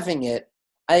not having it,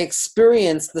 I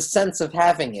experience the sense of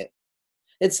having it.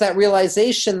 It's that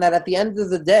realization that at the end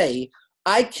of the day,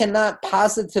 I cannot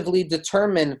positively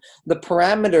determine the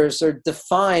parameters or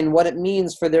define what it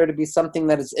means for there to be something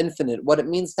that is infinite, what it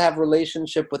means to have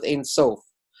relationship with Ein Sof.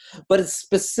 But it's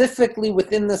specifically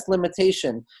within this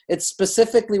limitation. It's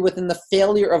specifically within the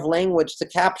failure of language to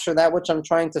capture that which I'm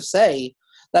trying to say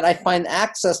that I find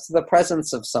access to the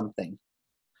presence of something.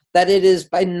 That it is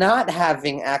by not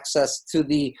having access to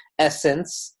the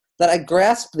essence that I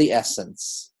grasp the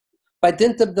essence. By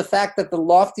dint of the fact that the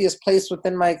loftiest place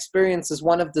within my experience is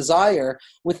one of desire,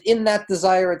 within that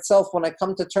desire itself, when I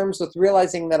come to terms with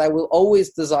realizing that I will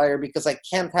always desire because I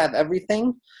can't have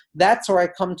everything, that's where I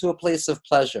come to a place of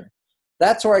pleasure.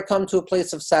 That's where I come to a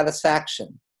place of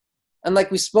satisfaction. And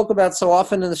like we spoke about so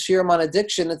often in the Shirim on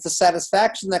addiction, it's a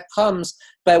satisfaction that comes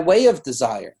by way of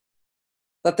desire.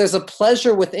 That there's a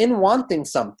pleasure within wanting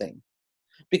something.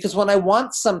 Because when I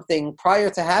want something prior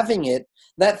to having it,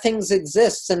 that thing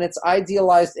exists in its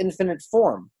idealized infinite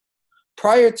form.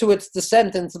 Prior to its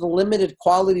descent into the limited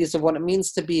qualities of what it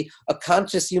means to be a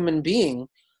conscious human being,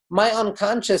 my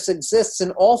unconscious exists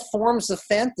in all forms of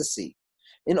fantasy,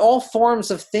 in all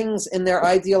forms of things in their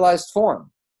idealized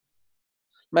form.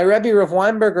 My Rebbe Rav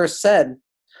Weinberger said,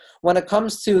 when it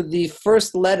comes to the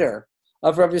first letter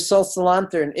of Rav Yisrael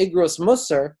Salanter in Igros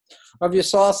Musar, Rav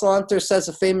Yisrael Salanter says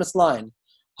a famous line,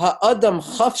 Ha'adam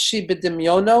chafshi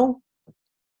b'dimyono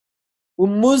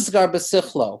umuzgar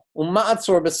b'sichlo,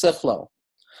 uma'atzor b'sichlo.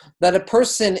 That a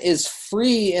person is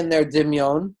free in their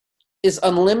dimyon, is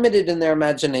unlimited in their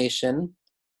imagination,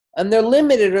 and they're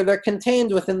limited or they're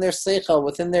contained within their seichel,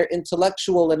 within their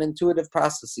intellectual and intuitive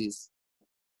processes.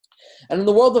 And in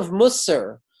the world of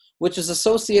Musar, which is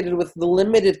associated with the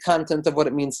limited content of what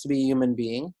it means to be a human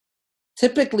being,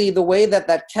 typically the way that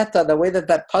keta, the way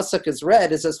that pasuk is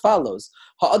read is as follows.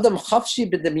 Ha'adam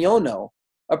chafshi b'dimyono.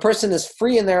 A person is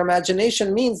free in their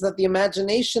imagination means that the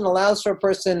imagination allows for a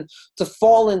person to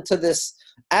fall into this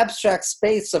abstract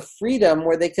space of freedom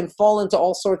where they can fall into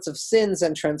all sorts of sins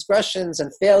and transgressions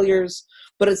and failures,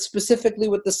 but it's specifically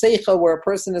with the seicha where a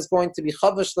person is going to be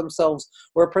chavash themselves,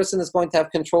 where a person is going to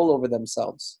have control over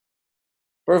themselves.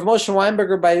 Rav Moshe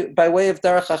Weinberger, by way of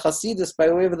Derech HaChasidus, by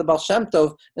way of the Baal Shem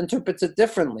Tov, interprets it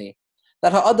differently.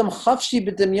 That ha'adam chafshi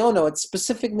b'dimyono, it's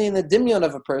specifically in the dimyon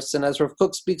of a person, as Rav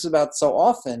Kook speaks about so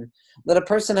often, that a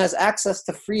person has access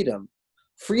to freedom.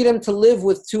 Freedom to live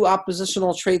with two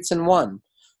oppositional traits in one.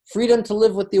 Freedom to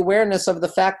live with the awareness of the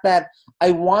fact that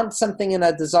I want something and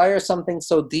I desire something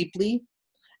so deeply,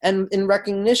 and in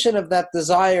recognition of that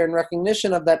desire, in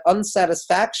recognition of that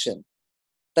unsatisfaction,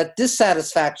 that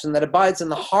dissatisfaction that abides in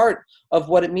the heart of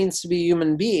what it means to be a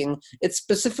human being, it's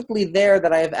specifically there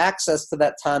that I have access to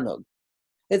that tanug.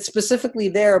 It's specifically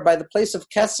there by the place of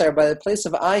keser, by the place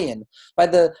of ayin, by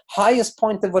the highest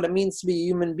point of what it means to be a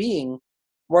human being,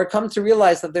 where I come to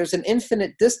realize that there's an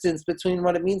infinite distance between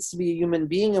what it means to be a human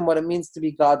being and what it means to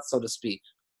be God, so to speak.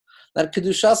 That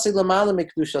kedushasi l'maala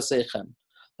mikdushaseichem.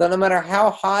 That no matter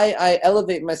how high I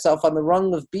elevate myself on the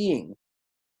rung of being,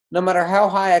 no matter how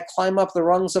high I climb up the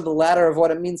rungs of the ladder of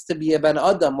what it means to be a ben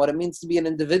adam, what it means to be an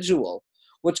individual,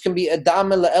 which can be Adam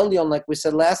Elyon, like we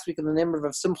said last week in the name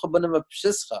of Simcha B'nim of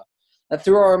Pshischa, that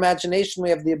through our imagination we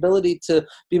have the ability to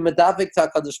be Medavik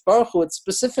HaKadosh Baruch Hu. It's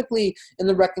specifically in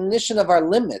the recognition of our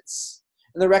limits,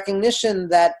 in the recognition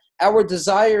that our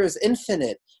desire is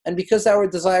infinite, and because our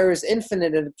desire is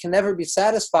infinite and it can never be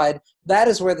satisfied, that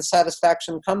is where the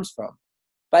satisfaction comes from.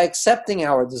 By accepting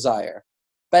our desire,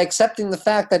 by accepting the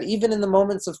fact that even in the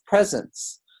moments of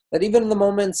presence, that even in the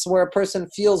moments where a person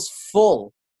feels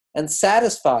full and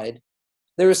satisfied,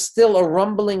 There is still a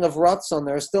rumbling of ratzon,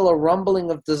 there is still a rumbling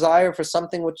of desire for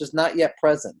something which is not yet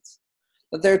present.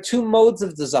 That there are two modes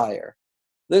of desire.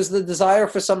 There's the desire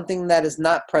for something that is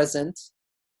not present,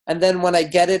 and then when I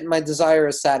get it, my desire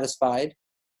is satisfied.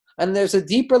 And there's a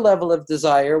deeper level of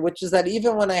desire, which is that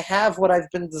even when I have what I've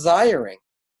been desiring,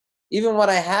 even when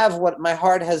I have what my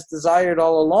heart has desired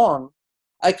all along,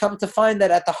 I come to find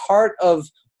that at the heart of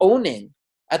owning,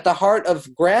 at the heart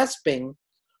of grasping,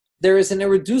 there is an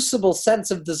irreducible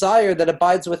sense of desire that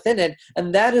abides within it,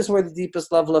 and that is where the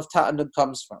deepest level of ta'anug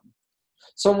comes from.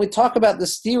 So when we talk about the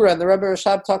stira, and the Rebbe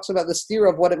Rashab talks about the stira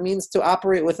of what it means to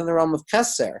operate within the realm of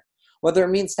keser, whether it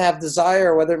means to have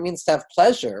desire, whether it means to have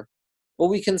pleasure, what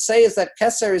we can say is that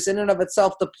keser is in and of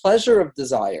itself the pleasure of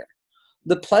desire.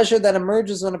 The pleasure that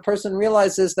emerges when a person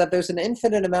realizes that there's an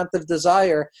infinite amount of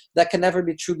desire that can never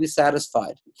be truly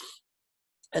satisfied.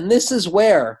 And this is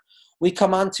where we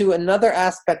come on to another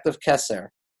aspect of keser,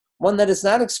 one that is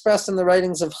not expressed in the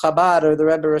writings of Chabad or the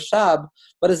Rebbe Rashab,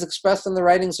 but is expressed in the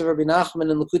writings of Rabbi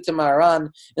Nachman and Likutei Moharan,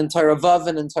 in Torah Vav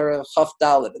and in Torah Chaf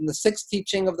Dalet, in the 6th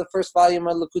teaching of the first volume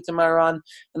of Likutei Moharan,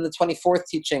 and the 24th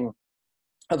teaching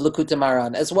of Likutei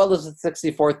Moharan, as well as the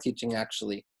 64th teaching,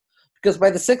 actually. Because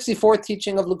by the 64th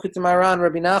teaching of Likutei Moharan,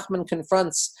 Rabbi Nachman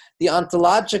confronts the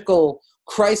ontological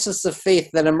crisis of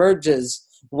faith that emerges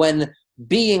when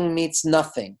being meets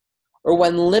nothing, or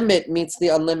when limit meets the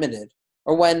unlimited,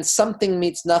 or when something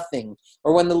meets nothing,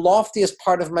 or when the loftiest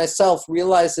part of myself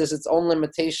realizes its own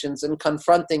limitations in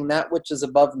confronting that which is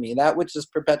above me, that which is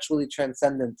perpetually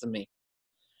transcendent to me.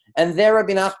 And there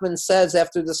Rabbi Nachman says,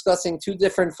 after discussing two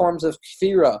different forms of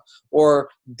kfira, or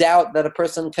doubt that a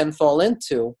person can fall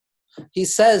into, he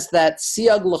says that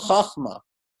siyag l'chachma,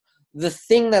 the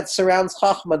thing that surrounds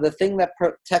chachma, the thing that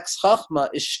protects chachma,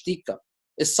 is shtika,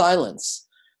 is silence.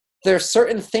 There are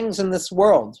certain things in this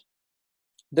world,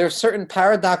 there are certain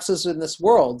paradoxes in this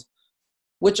world,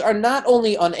 which are not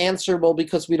only unanswerable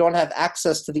because we don't have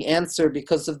access to the answer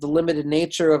because of the limited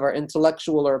nature of our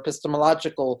intellectual or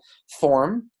epistemological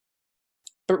form,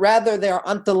 but rather they are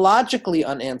ontologically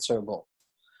unanswerable.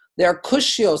 They are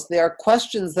kushios, they are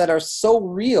questions that are so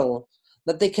real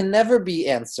that they can never be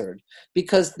answered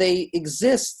because they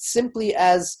exist simply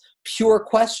as pure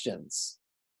questions.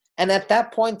 And at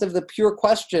that point of the pure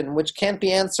question, which can't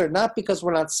be answered not because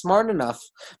we're not smart enough,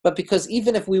 but because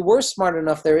even if we were smart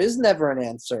enough, there is never an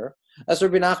answer, as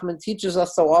Rabbi Nachman teaches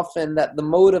us so often that the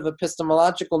mode of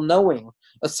epistemological knowing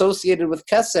associated with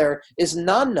keser is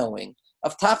non-knowing,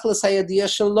 of tachlis hayadiyah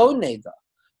shelo neda,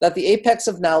 that the apex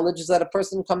of knowledge is that a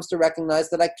person comes to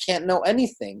recognize that I can't know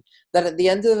anything, that at the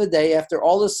end of the day, after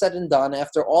all is said and done,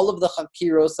 after all of the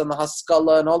hakiros and the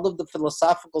haskala and all of the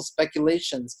philosophical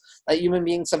speculations that human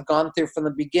beings have gone through from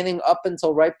the beginning up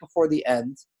until right before the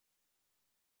end,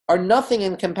 are nothing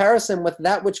in comparison with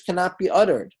that which cannot be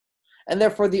uttered. And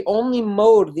therefore the only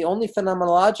mode, the only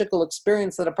phenomenological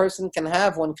experience that a person can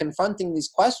have when confronting these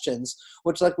questions,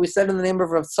 which, like we said in the name of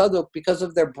Rav Tzadok, because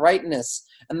of their brightness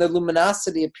and their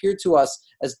luminosity appear to us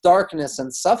as darkness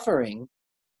and suffering,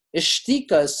 is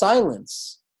shtika, is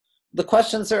silence. The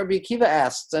questions that Rabbi Akiva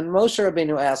asked and Moshe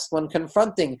Rabbeinu asked when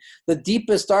confronting the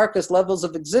deepest, darkest levels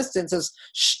of existence is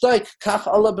shtoik, kach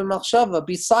Allah b'machshava,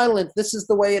 be silent. This is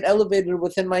the way it elevated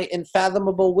within my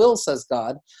unfathomable will, says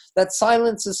God. That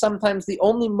silence is sometimes the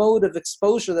only mode of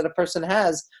exposure that a person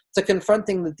has to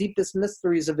confronting the deepest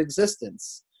mysteries of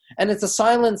existence. And it's a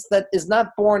silence that is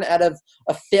not born out of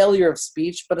a failure of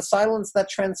speech, but a silence that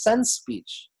transcends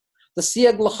speech. The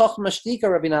siyag l'chachma shtika,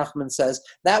 Rabbi Nachman says,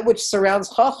 that which surrounds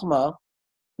chachma,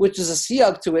 which is a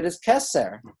siyag to it, is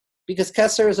keser, because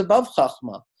keser is above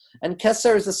chachma. And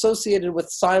keser is associated with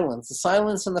silence, a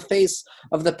silence in the face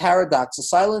of the paradox, a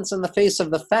silence in the face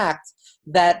of the fact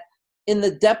that in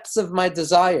the depths of my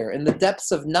desire, in the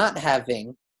depths of not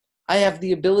having, I have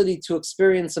the ability to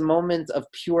experience a moment of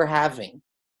pure having.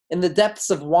 In the depths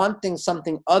of wanting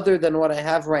something other than what I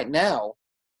have right now,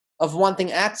 of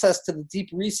wanting access to the deep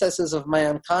recesses of my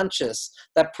unconscious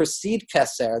that precede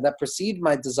keser, that precede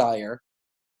my desire,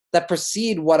 that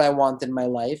precede what I want in my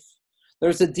life,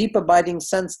 there's a deep abiding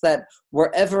sense that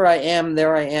wherever I am,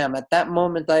 there I am. At that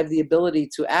moment, I have the ability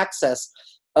to access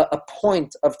a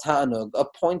point of ta'anug, a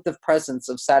point of presence,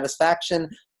 of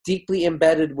satisfaction, deeply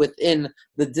embedded within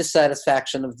the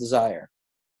dissatisfaction of desire.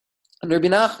 And Rabbi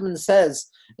Nachman says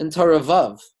in Torah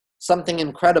Vav something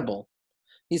incredible.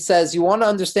 He says, you want to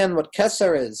understand what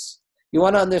keser is. You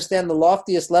want to understand the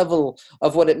loftiest level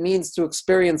of what it means to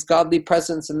experience godly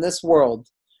presence in this world,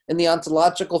 in the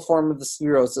ontological form of the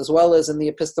spheros, as well as in the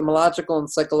epistemological and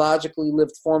psychologically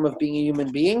lived form of being a human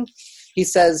being. He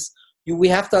says, we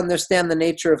have to understand the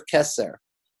nature of keser.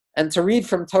 And to read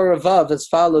from Torah Vav as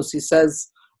follows, he says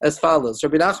as follows.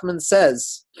 Rabbi Nachman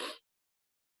says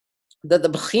that the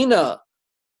Bechina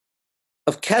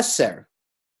of Keser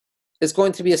is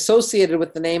going to be associated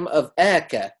with the name of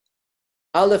Eke,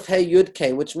 Aleph He Yud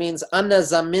Ke, which means Ana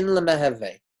Zamin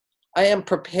Lemeheve. I am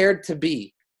prepared to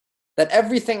be. That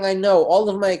everything I know, all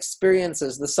of my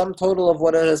experiences, the sum total of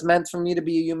what it has meant for me to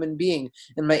be a human being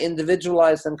in my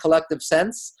individualized and collective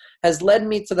sense, has led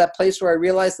me to that place where I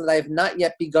realize that I have not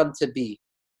yet begun to be.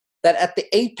 That at the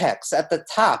apex, at the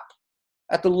top,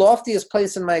 at the loftiest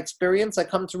place in my experience, I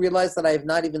come to realize that I have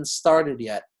not even started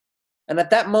yet. And at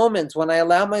that moment, when I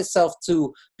allow myself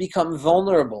to become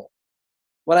vulnerable,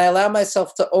 when I allow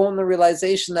myself to own the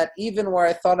realization that even where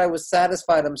I thought I was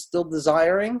satisfied, I'm still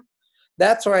desiring,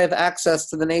 that's where I have access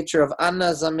to the nature of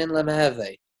Anna Zamin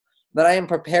Lemeheve, that I am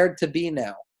prepared to be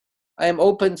now. I am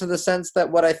open to the sense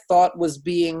that what I thought was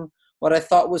being, what I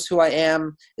thought was who I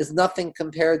am, is nothing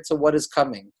compared to what is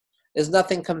coming, is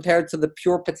nothing compared to the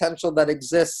pure potential that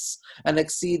exists and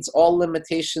exceeds all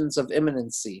limitations of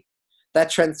immanency. That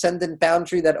transcendent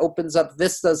boundary that opens up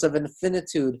vistas of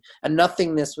infinitude and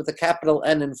nothingness with a capital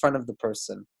N in front of the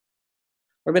person.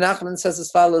 Rabbi Nachman says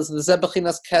as follows, V'zeh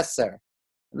bechinas keser.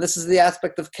 And this is the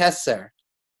aspect of keser.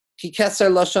 Ki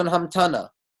keser lashon hamtana.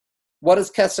 What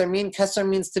does keser mean? Keser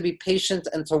means to be patient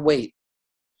and to wait.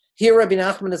 Here Rabbi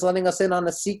Nachman is letting us in on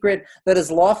a secret that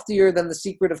is loftier than the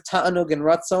secret of ta'anug and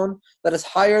ratzon, that is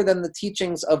higher than the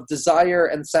teachings of desire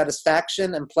and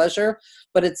satisfaction and pleasure,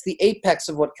 but it's the apex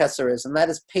of what keser is, and that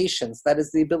is patience. That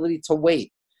is the ability to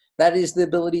wait. That is the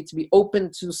ability to be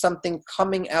open to something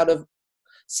coming out of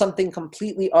something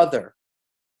completely other.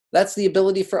 That's the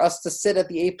ability for us to sit at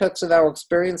the apex of our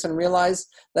experience and realize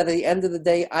that at the end of the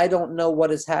day, I don't know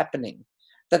what is happening.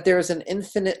 That there is an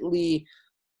infinitely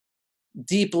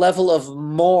deep level of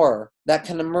more that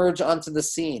can emerge onto the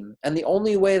scene. And the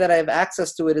only way that I have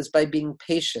access to it is by being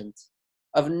patient,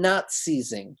 of not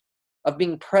seizing, of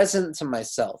being present to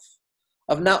myself,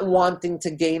 of not wanting to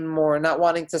gain more, not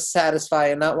wanting to satisfy,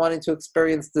 and not wanting to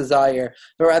experience desire,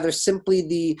 but rather simply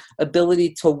the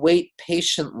ability to wait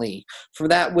patiently for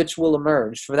that which will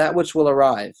emerge, for that which will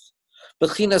arrive.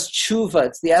 Bechinas tshuva,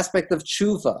 it's the aspect of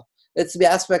tshuva. It's the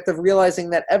aspect of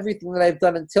realizing that everything that I've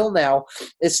done until now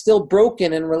is still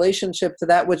broken in relationship to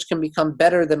that which can become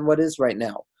better than what is right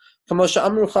now. Like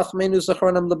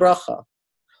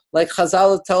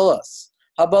Chazal tell us,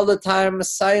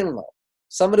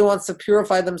 somebody wants to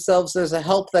purify themselves, there's a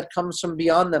help that comes from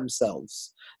beyond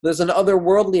themselves. There's an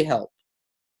otherworldly help.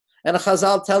 And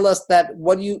Chazal tell us that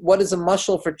what is a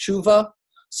mashal for tshuva?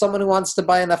 Someone who wants to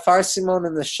buy an afar simon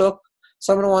in the shuk,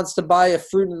 someone who wants to buy a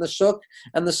fruit in the shuk,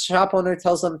 and the shop owner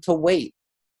tells them to wait.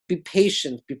 Be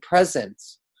patient, be present.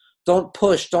 Don't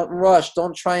push, don't rush,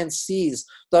 don't try and seize,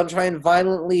 don't try and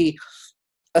violently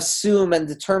assume and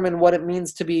determine what it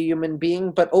means to be a human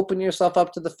being, but open yourself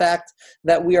up to the fact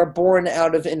that we are born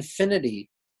out of infinity,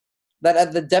 that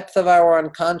at the depth of our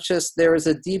unconscious there is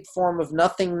a deep form of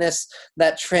nothingness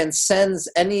that transcends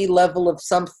any level of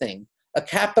something, a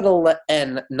capital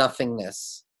N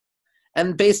nothingness.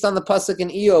 And based on the pasuk in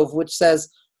Eov, which says,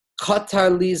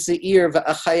 Katar li ze'ir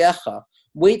v'achayecha,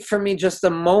 wait for me just a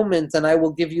moment and I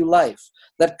will give you life.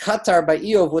 That Katar by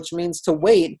Eov, which means to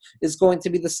wait, is going to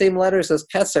be the same letters as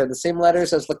Keser, the same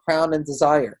letters as the crown and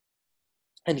desire.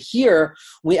 And here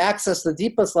we access the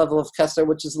deepest level of Keser,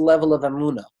 which is the level of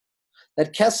Amunah.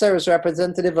 That Keser is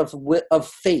representative of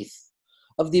faith,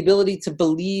 of the ability to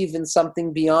believe in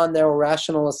something beyond their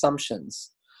rational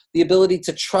assumptions, the ability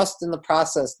to trust in the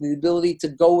process, the ability to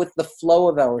go with the flow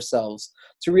of ourselves,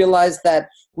 to realize that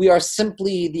we are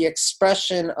simply the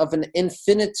expression of an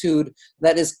infinitude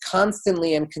that is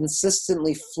constantly and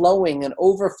consistently flowing and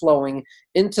overflowing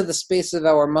into the space of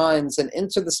our minds and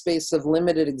into the space of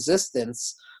limited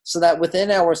existence, so that within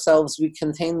ourselves we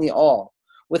contain the all.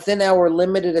 Within our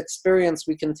limited experience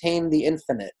we contain the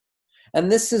infinite. And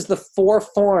this is the four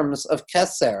forms of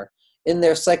Keser in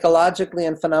their psychologically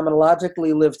and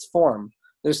phenomenologically lived form.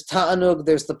 There's ta'anug,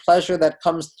 there's the pleasure that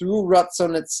comes through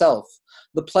ratzon itself,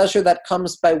 the pleasure that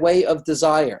comes by way of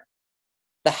desire,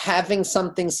 the having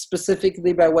something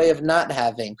specifically by way of not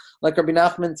having, like Rabbi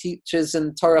Nachman teaches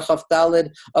in Torah Chaf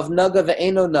Daled of naga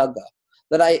ve'eno naga,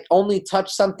 that I only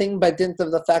touch something by dint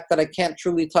of the fact that I can't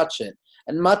truly touch it,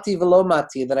 and mati velo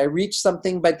mati, that I reach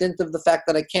something by dint of the fact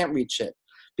that I can't reach it.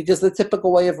 Because the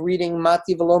typical way of reading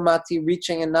mati velo mati,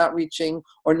 reaching and not reaching,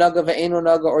 or naga ve'eno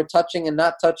naga, or touching and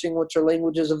not touching, which are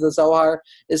languages of the Zohar,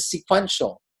 is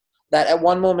sequential. That at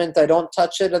one moment I don't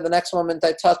touch it, and the next moment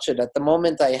I touch it. At the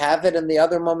moment I have it, and the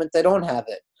other moment I don't have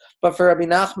it. But for Rabbi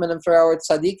Nachman and for our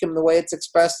tzaddikim, the way it's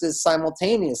expressed is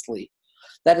simultaneously.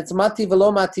 that it's mati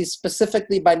velo mati.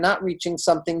 Specifically, by not reaching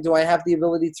something, do I have the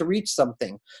ability to reach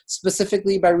something?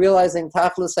 Specifically, by realizing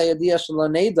tachlis hayadiyah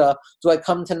shalaneda, do I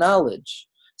come to knowledge?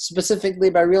 Specifically,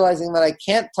 by realizing that I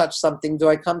can't touch something, do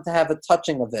I come to have a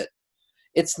touching of it?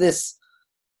 It's this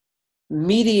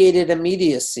mediated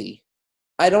immediacy.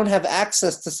 I don't have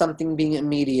access to something being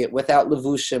immediate without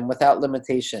levushim, without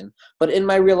limitation. But in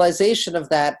my realization of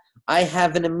that, I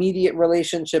have an immediate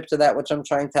relationship to that which I'm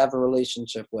trying to have a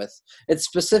relationship with. It's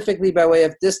specifically by way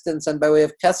of distance and by way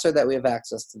of kesser that we have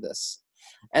access to this.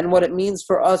 And what it means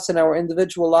for us in our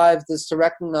individual lives is to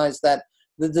recognize that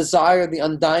the desire, the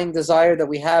undying desire that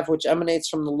we have, which emanates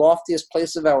from the loftiest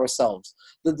place of ourselves,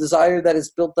 the desire that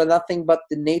is built on nothing but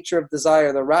the nature of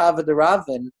desire, the Rav the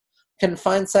Ravin, can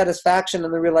find satisfaction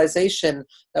in the realization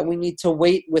that we need to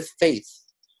wait with faith.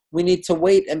 We need to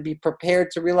wait and be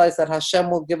prepared to realize that Hashem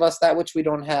will give us that which we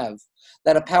don't have,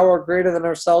 that a power greater than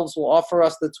ourselves will offer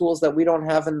us the tools that we don't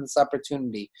have in this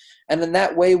opportunity. And in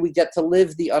that way, we get to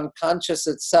live the unconscious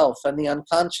itself, and the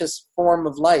unconscious form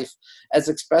of life, as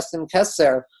expressed in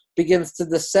Keser, begins to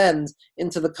descend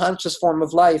into the conscious form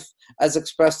of life, as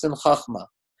expressed in Chachma.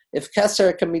 If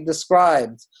Keser can be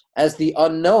described as the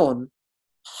unknown,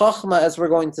 Chachma, as we're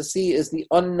going to see, is the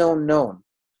unknown known.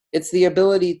 It's the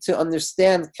ability to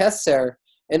understand Keser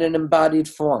in an embodied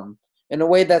form, in a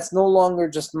way that's no longer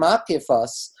just makif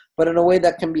us, but in a way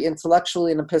that can be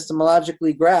intellectually and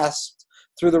epistemologically grasped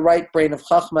through the right brain of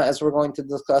Chachma, as we're going to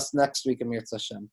discuss next week in Mirz Hashem.